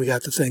 And then we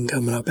got the thing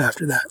coming up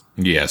after that.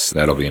 Yes,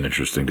 that'll be an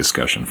interesting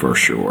discussion for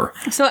sure.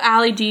 So,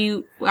 Allie,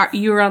 you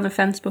were on the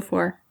fence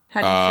before? How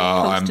do you feel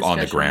I'm on the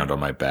post-discussion? ground on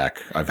my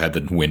back. I've had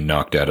the wind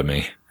knocked out of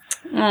me.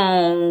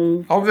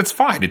 Oh. Oh, that's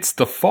fine. It's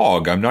the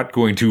fog. I'm not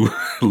going to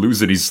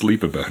lose any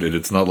sleep about it.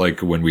 It's not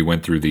like when we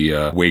went through the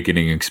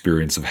awakening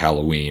experience of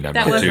Halloween. That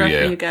was rough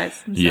for you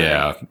guys. I'm sorry.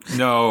 Yeah.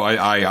 No,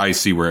 I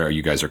see where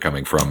you guys are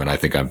coming from, and I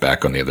think I'm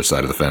back on the other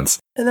side of the fence.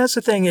 And that's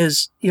the thing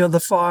is, The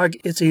Fog,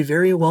 it's a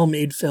very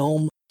well-made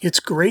film. It's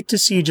great to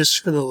see just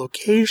for the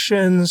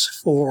locations,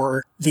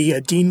 for the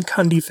Dean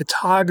Cundy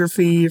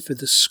photography, for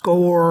the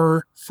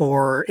score,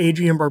 for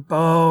Adrienne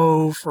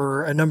Barbeau,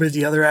 for a number of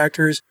the other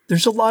actors.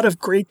 There's a lot of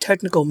great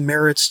technical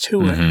merits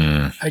to it.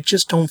 Mm-hmm. I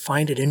just don't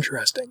find it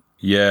interesting.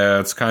 Yeah,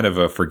 it's kind of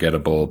a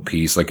forgettable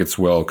piece. Like, it's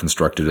well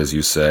constructed, as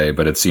you say,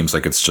 but it seems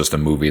like it's just a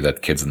movie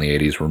that kids in the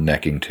 80s were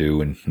necking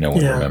to and no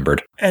one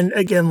remembered. And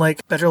again,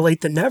 like Better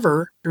Late Than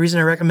Never, the reason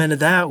I recommended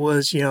that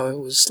was, it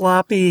was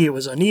sloppy, it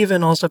was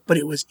uneven, all stuff, but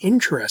it was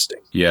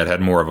interesting. Yeah, it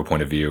had more of a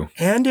point of view.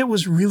 And it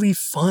was really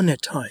fun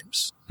at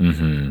times.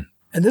 Mm-hmm.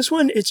 And this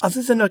one, it's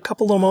other than a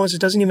couple of moments,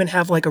 it doesn't even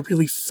have like a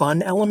really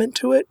fun element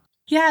to it.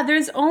 Yeah,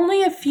 there's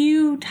only a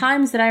few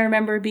times that I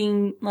remember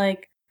being,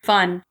 like,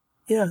 fun.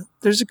 Yeah,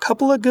 there's a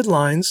couple of good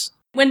lines.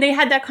 When they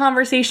had that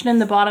conversation in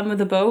the bottom of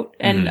the boat,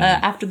 and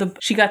after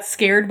she got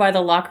scared by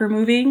the locker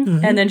moving,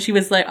 and then she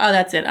was like, "Oh,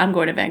 that's it, I'm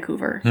going to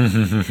Vancouver."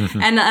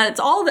 And it's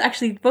all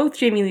actually both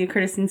Jamie Lee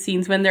Curtis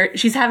scenes when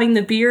she's having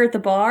the beer at the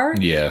bar,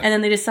 and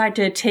then they decide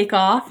to take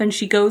off, and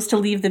she goes to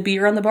leave the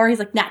beer on the bar. He's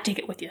like, "Nah, take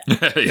it with you."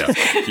 Yeah,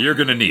 you're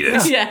gonna need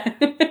it. Yeah.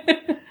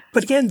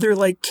 But again, they're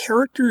like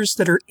characters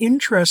that are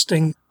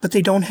interesting, but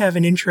they don't have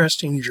an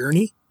interesting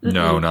journey.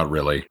 No, not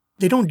really.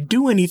 They don't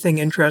do anything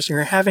interesting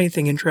or have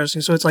anything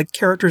interesting, so it's like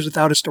characters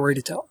without a story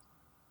to tell.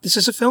 This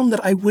is a film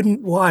that I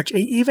wouldn't watch,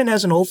 even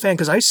as an old fan,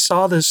 because I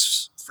saw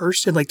this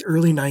first in like the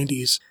early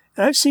 90s,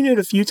 and I've seen it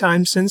a few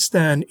times since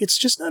then. It's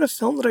just not a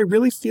film that I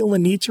really feel the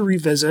need to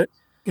revisit.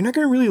 You're not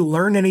going to really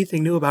learn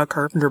anything new about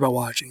Carpenter by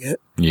watching it.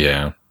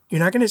 Yeah.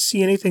 You're not going to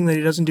see anything that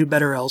he doesn't do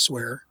better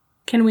elsewhere.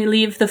 Can we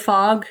leave the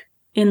fog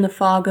in the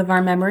fog of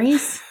our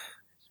memories?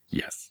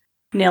 Yes.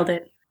 Nailed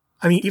it.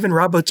 Even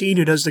Rob Bottin,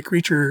 who does the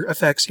creature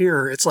effects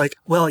here, it's like,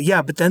 well,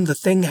 yeah, but then the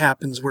thing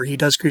happens where he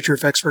does creature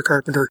effects for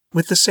Carpenter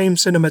with the same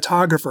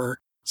cinematographer.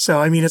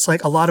 So, it's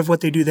like a lot of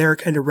what they do there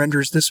kind of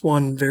renders this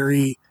one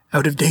very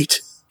out of date.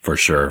 For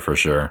sure, for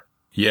sure.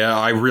 Yeah,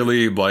 I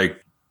really I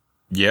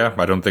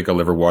don't think I'll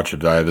ever watch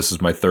it. This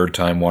is my third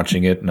time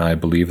watching it, and I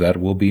believe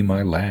that will be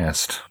my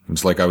last.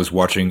 It's like I was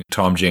watching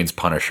Tom Jane's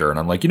Punisher, and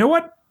I'm like, you know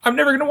what? I'm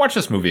never going to watch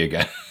this movie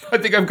again. I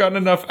think I've gotten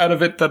enough out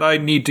of it that I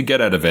need to get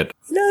out of it.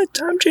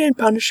 Tom Jane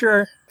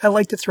Punisher, I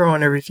like to throw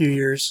on every few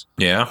years.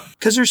 Yeah?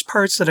 Because there's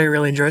parts that I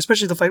really enjoy,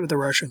 especially the fight with the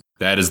Russian.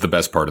 That is the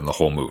best part in the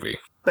whole movie.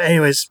 But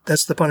anyways,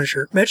 that's The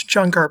Punisher. Imagine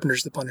John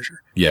Carpenter's The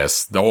Punisher.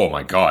 Yes. Oh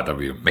my God, that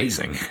would be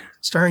amazing.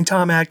 Starring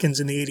Tom Atkins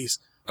in the 80s.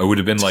 It would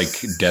have been like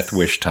Death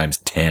Wish times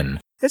 10.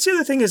 That's the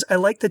other thing is, I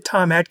like that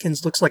Tom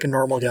Atkins looks like a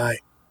normal guy.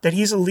 That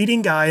he's a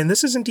leading guy, and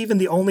this isn't even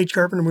the only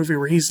Carpenter movie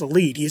where he's the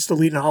lead. He's the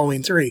lead in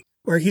Halloween 3,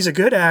 where he's a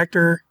good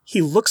actor.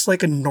 He looks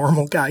like a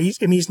normal guy.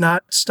 He's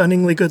not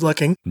stunningly good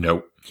looking.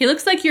 Nope. He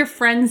looks like your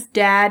friend's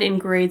dad in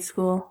grade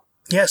school.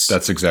 Yes.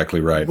 That's exactly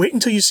right. Wait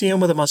until you see him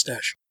with a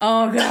mustache.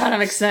 Oh, God,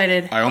 I'm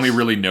excited. I only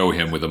really know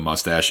him with a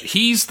mustache.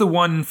 He's the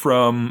one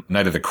from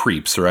Night of the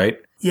Creeps, right?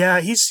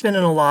 Yeah, he's been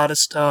in a lot of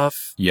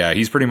stuff. Yeah,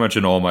 he's pretty much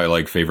in all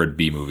my favorite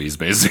B movies,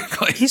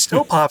 basically. He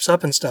still pops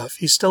up and stuff.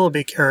 He's still a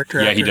big character.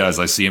 Yeah, actor. he does.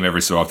 I see him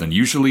every so often,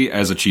 usually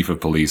as a chief of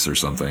police or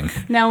something.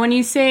 Now, when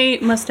you say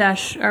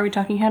mustache, are we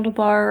talking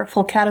handlebar,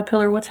 full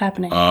caterpillar? What's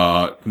happening?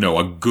 No,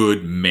 a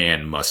good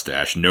man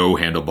mustache. No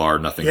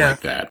handlebar, nothing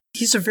like that.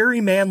 He's a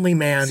very manly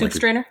man. Soup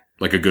strainer?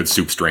 Like a good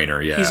soup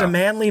strainer, yeah. He's a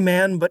manly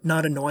man, but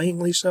not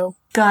annoyingly so.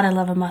 God, I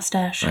love a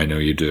mustache. I know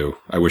you do.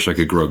 I wish I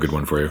could grow a good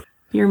one for you.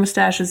 Your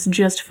mustache is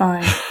just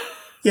fine.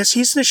 Yes,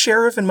 he's the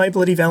sheriff in My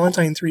Bloody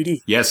Valentine 3D.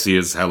 Yes, he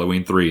is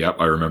Halloween 3. Yep,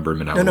 I remember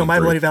him in Halloween 3. No, My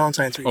Bloody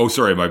Valentine 3D. Oh,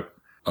 sorry,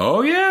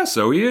 Oh, yeah,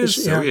 so he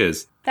is. So he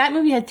is. That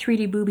movie had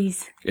 3D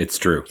boobies. It's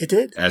true. It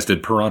did? As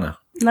did Piranha.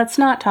 Let's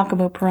not talk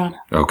about Piranha.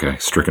 Okay,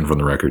 stricken from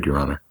the record, Your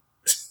Honor.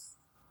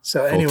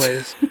 So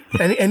anyways,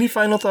 any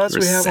final thoughts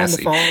we have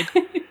sassy. on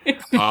the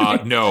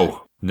fog?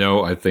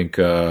 No, I think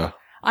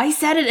I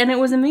said it and it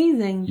was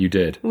amazing. you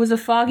did. It was a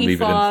foggy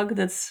Leave it in. fog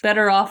that's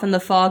better off in the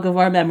fog of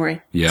our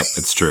memory. Yep,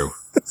 it's true.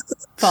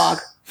 Fog.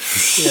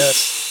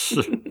 Yes.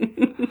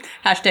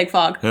 Hashtag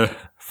fog.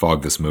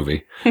 Fog this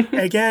movie.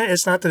 Again,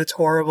 it's not that it's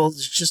horrible,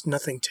 there's just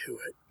nothing to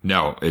it.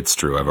 No, it's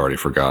true. I've already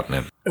forgotten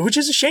it. Which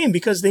is a shame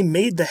because they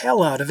made the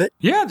hell out of it.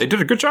 Yeah, they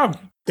did a good job.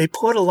 They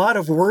put a lot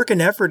of work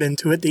and effort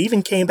into it. They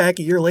even came back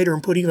a year later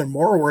and put even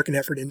more work and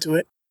effort into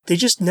it. They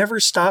just never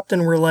stopped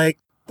and were like,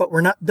 but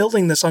we're not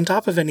building this on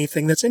top of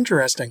anything that's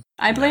interesting.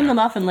 I blame the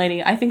muffin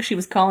lady. I think she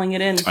was calling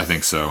it in. I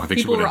think so. I think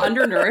People she were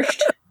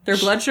undernourished. Their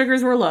blood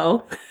sugars were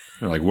low.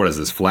 They're like, what is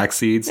this, flax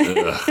seeds?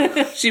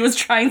 Ugh. She was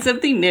trying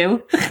something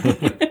new.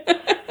 And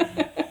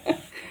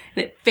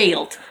it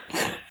failed.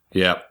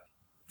 Yep.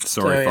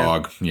 Sorry,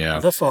 Fog. Yeah.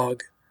 The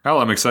fog. Well,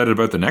 I'm excited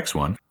about the next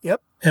one.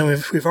 Yep. And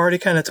we've already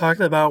kind of talked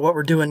about what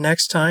we're doing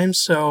next time,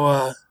 so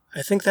I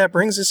think that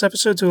brings this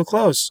episode to a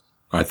close.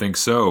 I think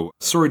so.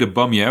 Sorry to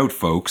bum you out,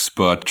 folks,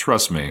 but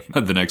trust me,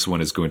 the next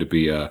one is going to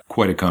be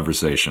quite a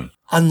conversation.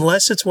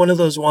 Unless it's one of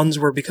those ones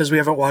where because we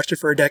haven't watched it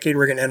for a decade,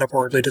 we're going to end up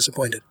horribly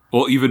disappointed.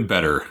 Well, even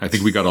better. I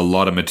think we got a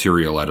lot of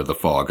material out of the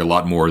fog, a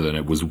lot more than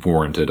it was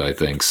warranted, I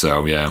think.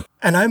 So, yeah.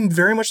 And I'm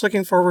very much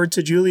looking forward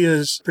to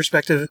Julia's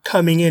perspective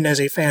coming in as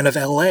a fan of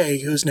LA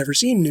who's never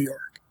seen New York.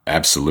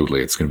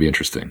 Absolutely. It's going to be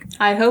interesting.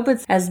 I hope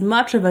it's as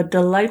much of a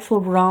delightful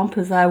romp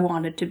as I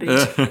want it to be.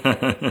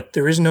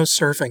 There is no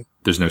surfing.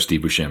 There's no Steve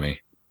Buscemi.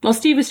 Well,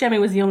 Steve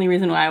Buscemi was the only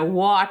reason why I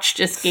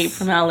watched Escape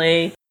from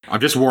LA. I'm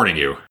just warning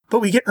you. But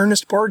we get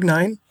Ernest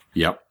Borgnine.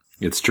 Yep,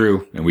 it's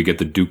true. And we get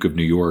the Duke of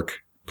New York,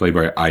 played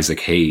by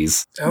Isaac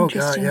Hayes. Oh,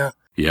 God, yeah.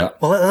 Yeah.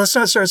 Well, let's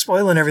not start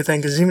spoiling everything,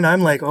 because even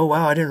I'm like, oh,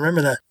 wow, I didn't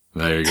remember that.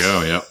 There you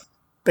go, yep.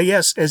 But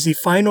yes, as the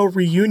final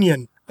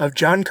reunion of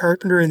John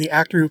Carpenter and the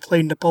actor who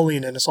played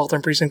Napoleon in Assault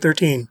on Precinct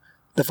 13,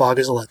 The Fog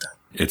is a letdown.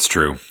 It's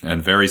true,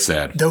 and very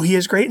sad. Though he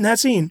is great in that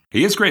scene.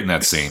 He is great in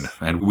that scene,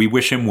 and we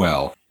wish him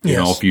well in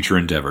all future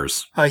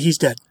endeavors. He's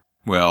dead.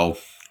 Well,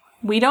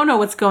 We don't know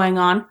what's going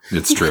on.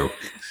 it's true.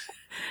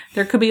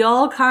 There could be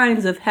all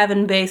kinds of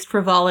heaven-based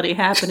frivolity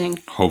happening.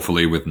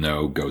 Hopefully with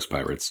no ghost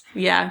pirates.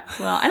 Yeah,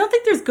 well, I don't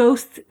think there's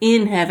ghosts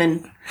in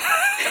heaven.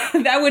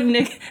 That would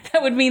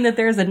mean that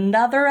there's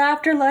another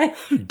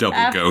afterlife.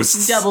 Double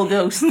ghosts. Double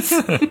ghosts.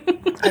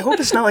 I hope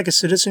it's not like a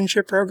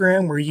citizenship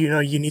program where,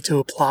 you need to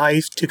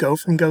apply to go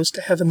from ghost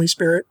to heavenly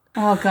spirit.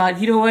 Oh, God,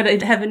 you know what?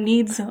 Heaven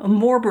needs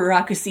more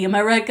bureaucracy. Am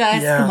I right,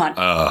 guys? Yeah. Come on.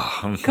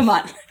 Come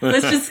on.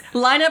 Let's just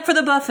line up for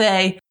the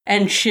buffet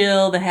and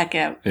chill the heck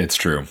out. It's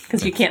true.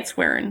 Because you can't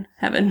swear in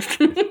heaven.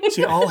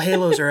 See, all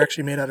halos are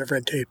actually made out of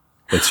red tape.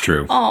 It's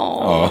true.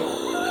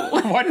 Oh.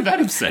 Why did that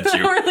upset you?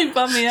 That really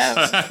bummed me out.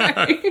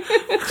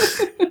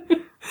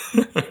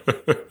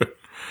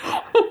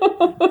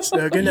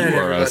 So good night, You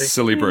are everybody. a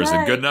silly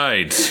person. Good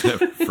night.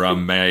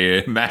 From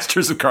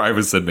Masters of Carpentry. I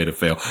was said made a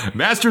fail.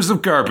 Masters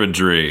of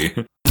Carpentry.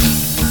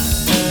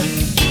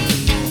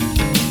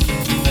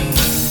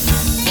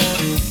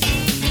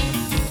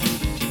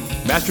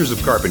 Masters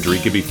of Carpentry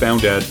can be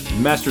found at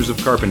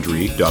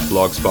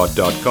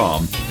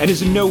mastersofcarpentry.blogspot.com and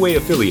is in no way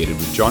affiliated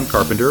with John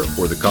Carpenter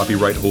or the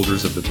copyright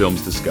holders of the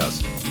films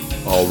discussed.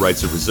 All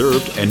rights are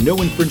reserved and no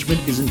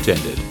infringement is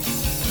intended.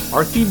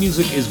 Our theme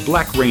music is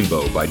Black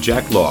Rainbow by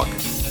Jack Locke.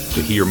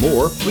 To hear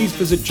more, please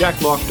visit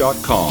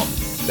jacklocke.com.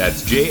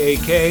 That's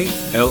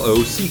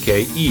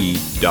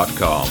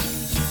JAKLOCKE.com.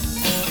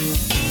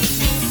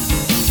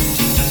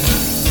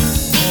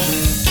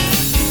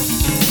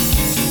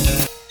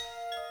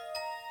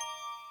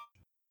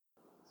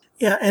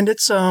 Yeah, and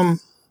it's, oh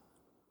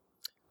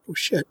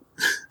shit.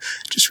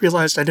 Just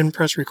realized I didn't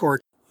press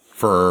record.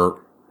 For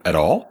at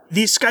all?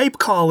 The Skype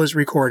call is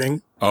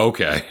recording,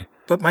 Okay.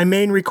 but my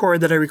main record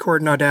that I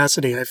record in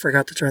Audacity, I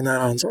forgot to turn that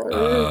on. So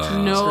No.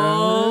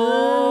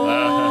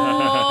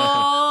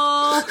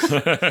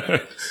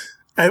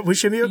 we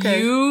should be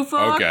okay. You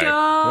fucked Okay.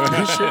 up.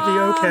 We should be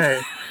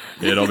okay.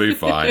 It'll be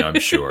fine, I'm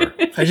sure.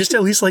 I just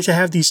at least like to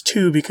have these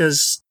two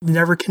because you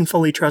never can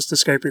fully trust the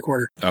Skype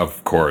recorder.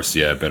 Of course,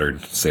 yeah, better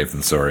safe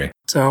than sorry.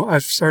 So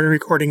I've started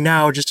recording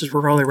now just as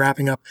we're probably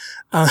wrapping up.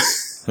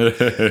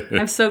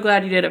 I'm so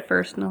glad you did it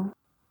first, no.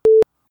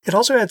 It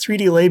also had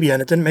 3D labia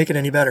and it didn't make it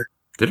any better.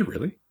 Did it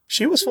really?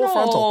 She was full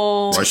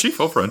frontal. Was she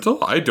full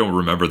frontal? I don't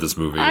remember this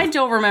movie. I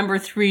don't remember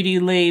 3D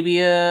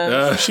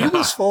labia. She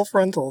was full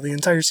frontal the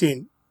entire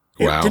scene.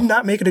 It Wow. did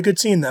not make it a good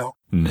scene, though.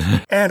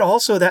 And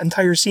also, that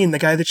entire scene, the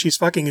guy that she's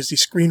fucking is the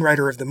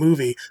screenwriter of the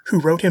movie who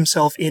wrote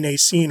himself in a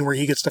scene where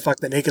he gets to fuck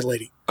the naked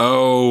lady.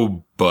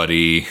 Oh,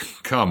 buddy.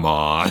 Come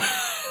on.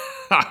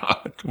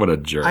 What a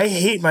jerk. I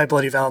hate My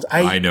Bloody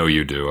Valentine. I know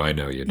you do. I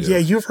know you do. Yeah,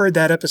 you've heard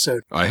that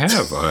episode. I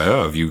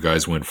have. You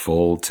guys went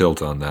full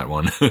tilt on that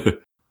one.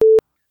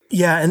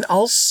 Yeah, and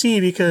I'll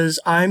see because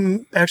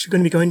I'm actually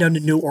going to be going down to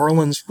New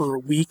Orleans for a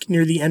week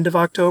near the end of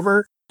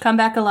October. Come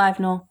back alive,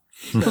 Noel.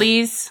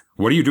 Please.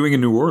 What are you doing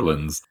in New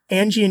Orleans?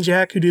 Angie and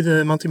Jack, who do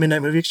the monthly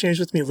Midnight Movie Exchange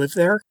with me, live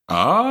there.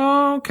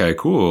 Oh, okay,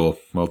 cool.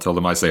 Well, tell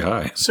them I say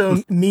hi.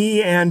 So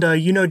me and,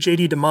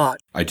 JD DeMott,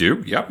 I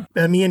do? Yep.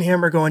 me and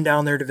him are going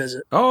down there to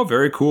visit. Oh,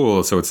 very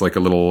cool. So it's like a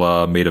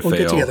little made of We'll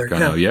get fail. together,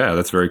 Kinda. Yeah,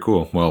 that's very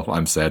cool. Well,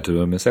 I'm sad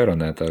to miss out on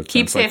that, though.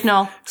 Keep safe,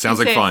 Noel. Sounds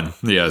Keep like safe.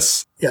 fun.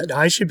 Yes. Yeah,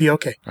 I should be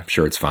okay. I'm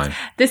sure it's fine.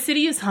 The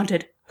city is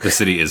haunted. The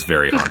city is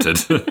very haunted.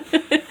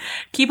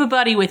 Keep a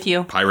buddy with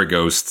you. Pirate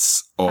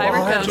ghosts all Pirate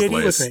over ghosts. the JD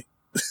with place. me.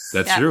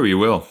 That's Yeah. true, you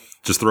will.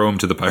 Just throw them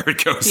to the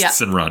pirate ghosts Yeah.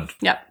 and run.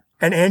 Yep.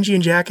 And Angie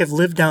and Jack have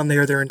lived down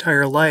there their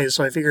entire lives,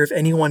 so I figure if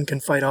anyone can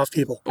fight off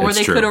people. Or It's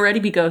they true. could already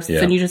be ghosts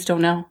Yeah. and you just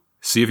don't know.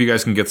 See if you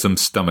guys can get some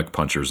stomach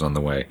punchers on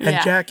the way. And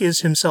Yeah. Jack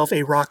is himself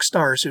a rock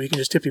star, so he can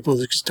just tip people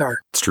with his guitar.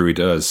 It's true, he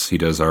does. He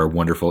does our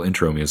wonderful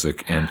intro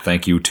music, and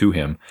thank you to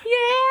him. Yeah!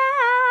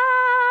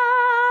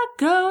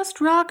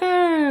 Ghost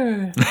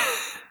rocker!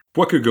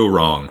 What could go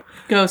wrong?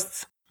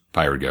 Ghosts.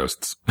 Pirate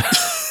ghosts.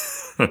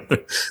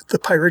 The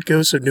Pirate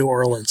Ghosts of New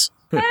Orleans.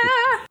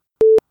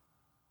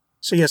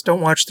 So yes, don't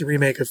watch the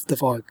remake of The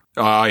Fog.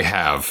 I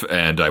have,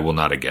 and I will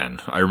not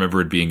again. I remember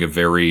it being a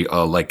very,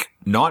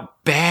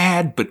 not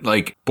bad, but,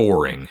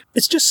 boring.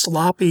 It's just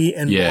sloppy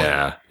and boring.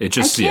 Yeah. It I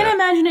just, can't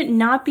imagine it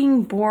not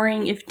being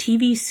boring if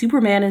TV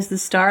Superman is the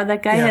star.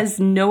 That guy Yeah. has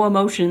no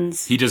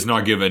emotions. He does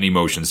not give any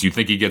emotions. You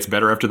think he gets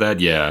better after that?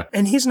 Yeah.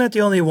 And he's not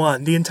the only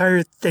one. The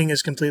entire thing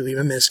is completely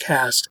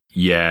miscast.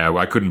 Yeah,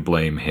 I couldn't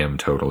blame him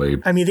totally.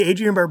 I mean, the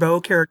Adrienne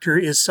Barbeau character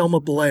is Selma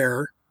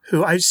Blair,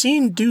 who I've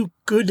seen do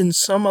good in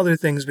some other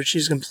things, but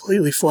she's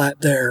completely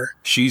flat there.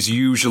 She's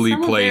usually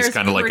Some of plays theirs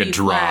kind of like a pretty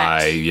dry,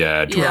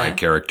 flat. dry Yeah.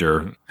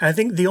 character. I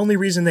think the only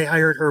reason they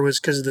hired her was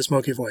because of the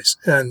smoky voice,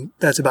 and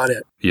that's about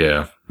it.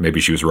 Yeah,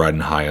 maybe she was riding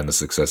high on the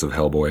success of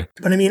Hellboy.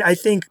 But I mean, I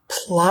think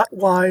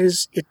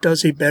plot-wise, it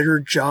does a better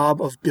job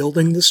of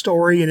building the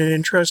story in an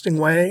interesting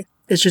way.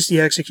 It's just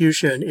the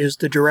execution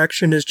the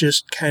direction is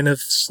just kind of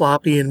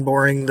sloppy and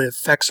boring. The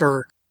effects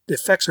are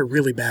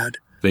really bad.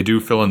 They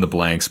do fill in the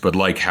blanks, but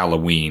like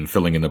Halloween,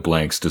 filling in the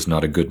blanks does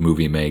not a good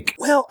movie make.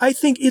 Well, I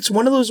think it's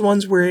one of those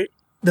ones where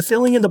the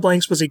filling in the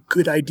blanks was a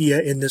good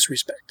idea in this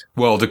respect.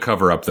 Well, to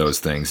cover up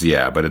those things,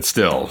 yeah, but it's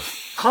still...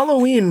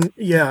 Halloween,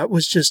 yeah,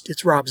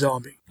 it's Rob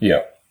Zombie.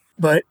 Yeah.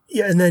 But,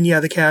 yeah, and then,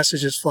 the cast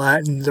is just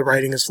flat and the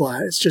writing is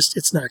flat.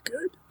 It's not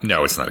good.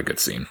 No, it's not a good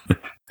scene.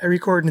 I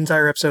record an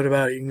entire episode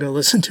about it. You can go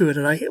listen to it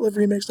at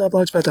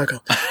IHateLiveRemakes.blogspot.com.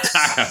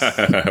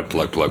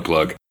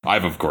 Plug.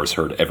 I've, of course,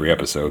 heard every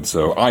episode,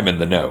 so I'm in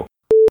the know.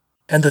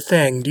 And The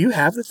Thing. Do you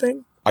have The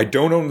Thing? I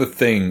don't own The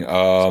Thing.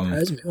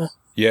 Surprised me. Well,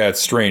 Yeah, it's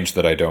strange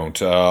that I don't.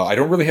 I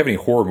don't really have any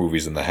horror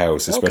movies in the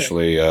house,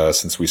 especially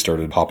since we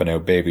started popping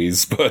out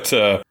babies, but...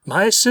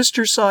 my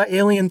sister saw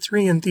Alien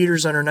 3 in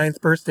theaters on her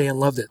 9th birthday and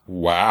loved it.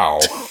 Wow.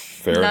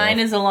 Fair 9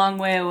 enough. is a long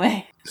way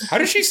away. How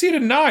did she see it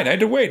at 9? I had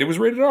to wait. It was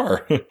rated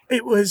R.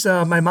 It was,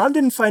 my mom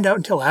didn't find out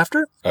until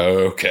after.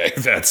 Okay,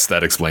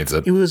 that explains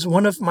it. It was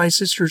one of my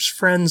sister's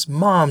friends'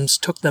 moms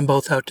took them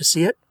both out to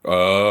see it.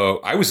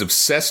 I was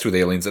obsessed with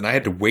Aliens, and I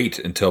had to wait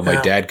until my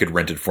Yeah. dad could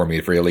rent it for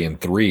me for Alien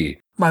 3.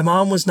 My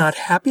mom was not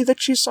happy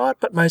that she saw it,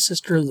 but my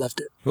sister loved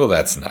it. Well,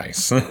 that's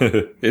nice.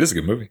 It is a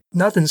good movie.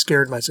 Nothing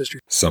scared my sister.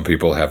 Some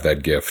people have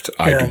that gift.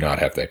 I Yeah. do not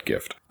have that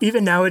gift.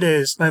 Even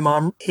nowadays, my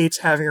mom hates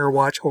having her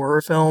watch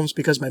horror films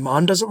because my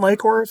mom doesn't like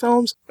horror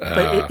films.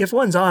 But if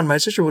one's on, my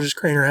sister will just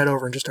crane her head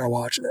over and just start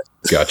watching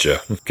it.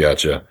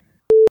 Gotcha.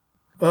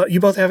 Well, you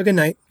both have a good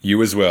night.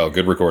 You as well.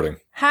 Good recording.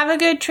 Have a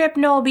good trip,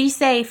 Noel. Be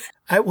safe.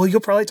 Well,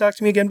 you'll probably talk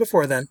to me again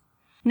before then.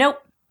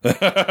 Nope.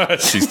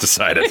 She's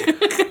decided.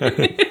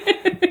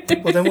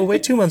 Well, then we'll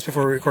wait 2 months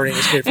before recording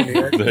Escape from New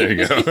York. There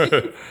you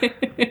go.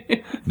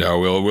 No,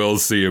 we'll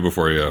see you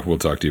before we'll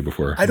talk to you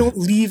before. I don't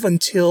leave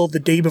until the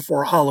day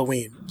before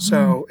Halloween,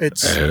 so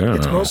it's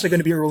mostly going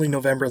to be early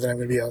November that I'm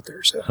going to be out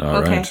there. So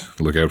All right.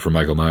 Look out for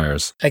Michael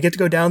Myers. I get to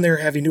go down there,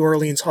 have a New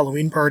Orleans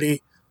Halloween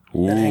party,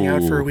 and hang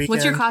out for a weekend.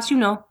 What's your costume,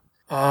 Noel?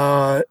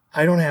 I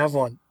don't have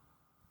one.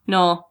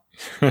 Noel.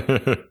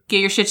 Get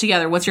your shit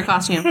together. What's your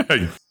costume?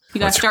 You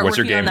gotta start What's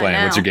your working game on that plan?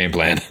 now. What's your game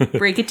plan?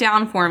 Break it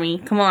down for me.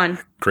 Come on.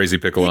 Crazy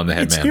pickle on the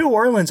head, It's man. New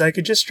Orleans. I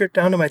could just strip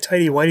down to my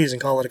tidy whities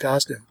and call it a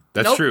costume.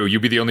 That's Nope. true.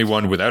 You'd be the only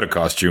one without a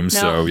costume,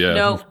 so yeah.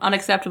 No,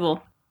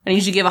 unacceptable. I need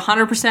you to give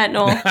 100%,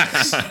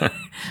 Noel.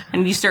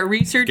 And you start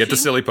researching. Get the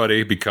silly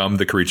putty, become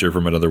the creature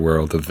from another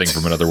world, the thing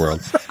from another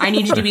world. I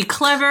need you to be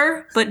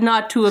clever, but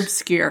not too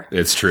obscure.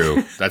 It's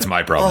true. That's my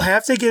I'll problem.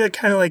 have to get a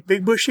kind of like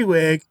big bushy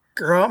wig,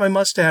 grow out my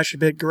mustache a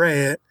bit, gray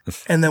it,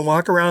 and then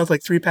walk around with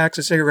like 3 packs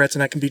of cigarettes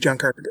and I can be John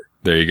Carpenter.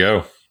 There you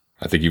go.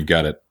 I think you've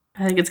got it.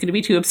 I think it's going to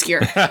be too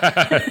obscure.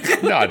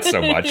 Not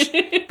so much.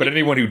 But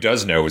anyone who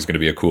does know is going to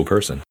be a cool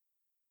person.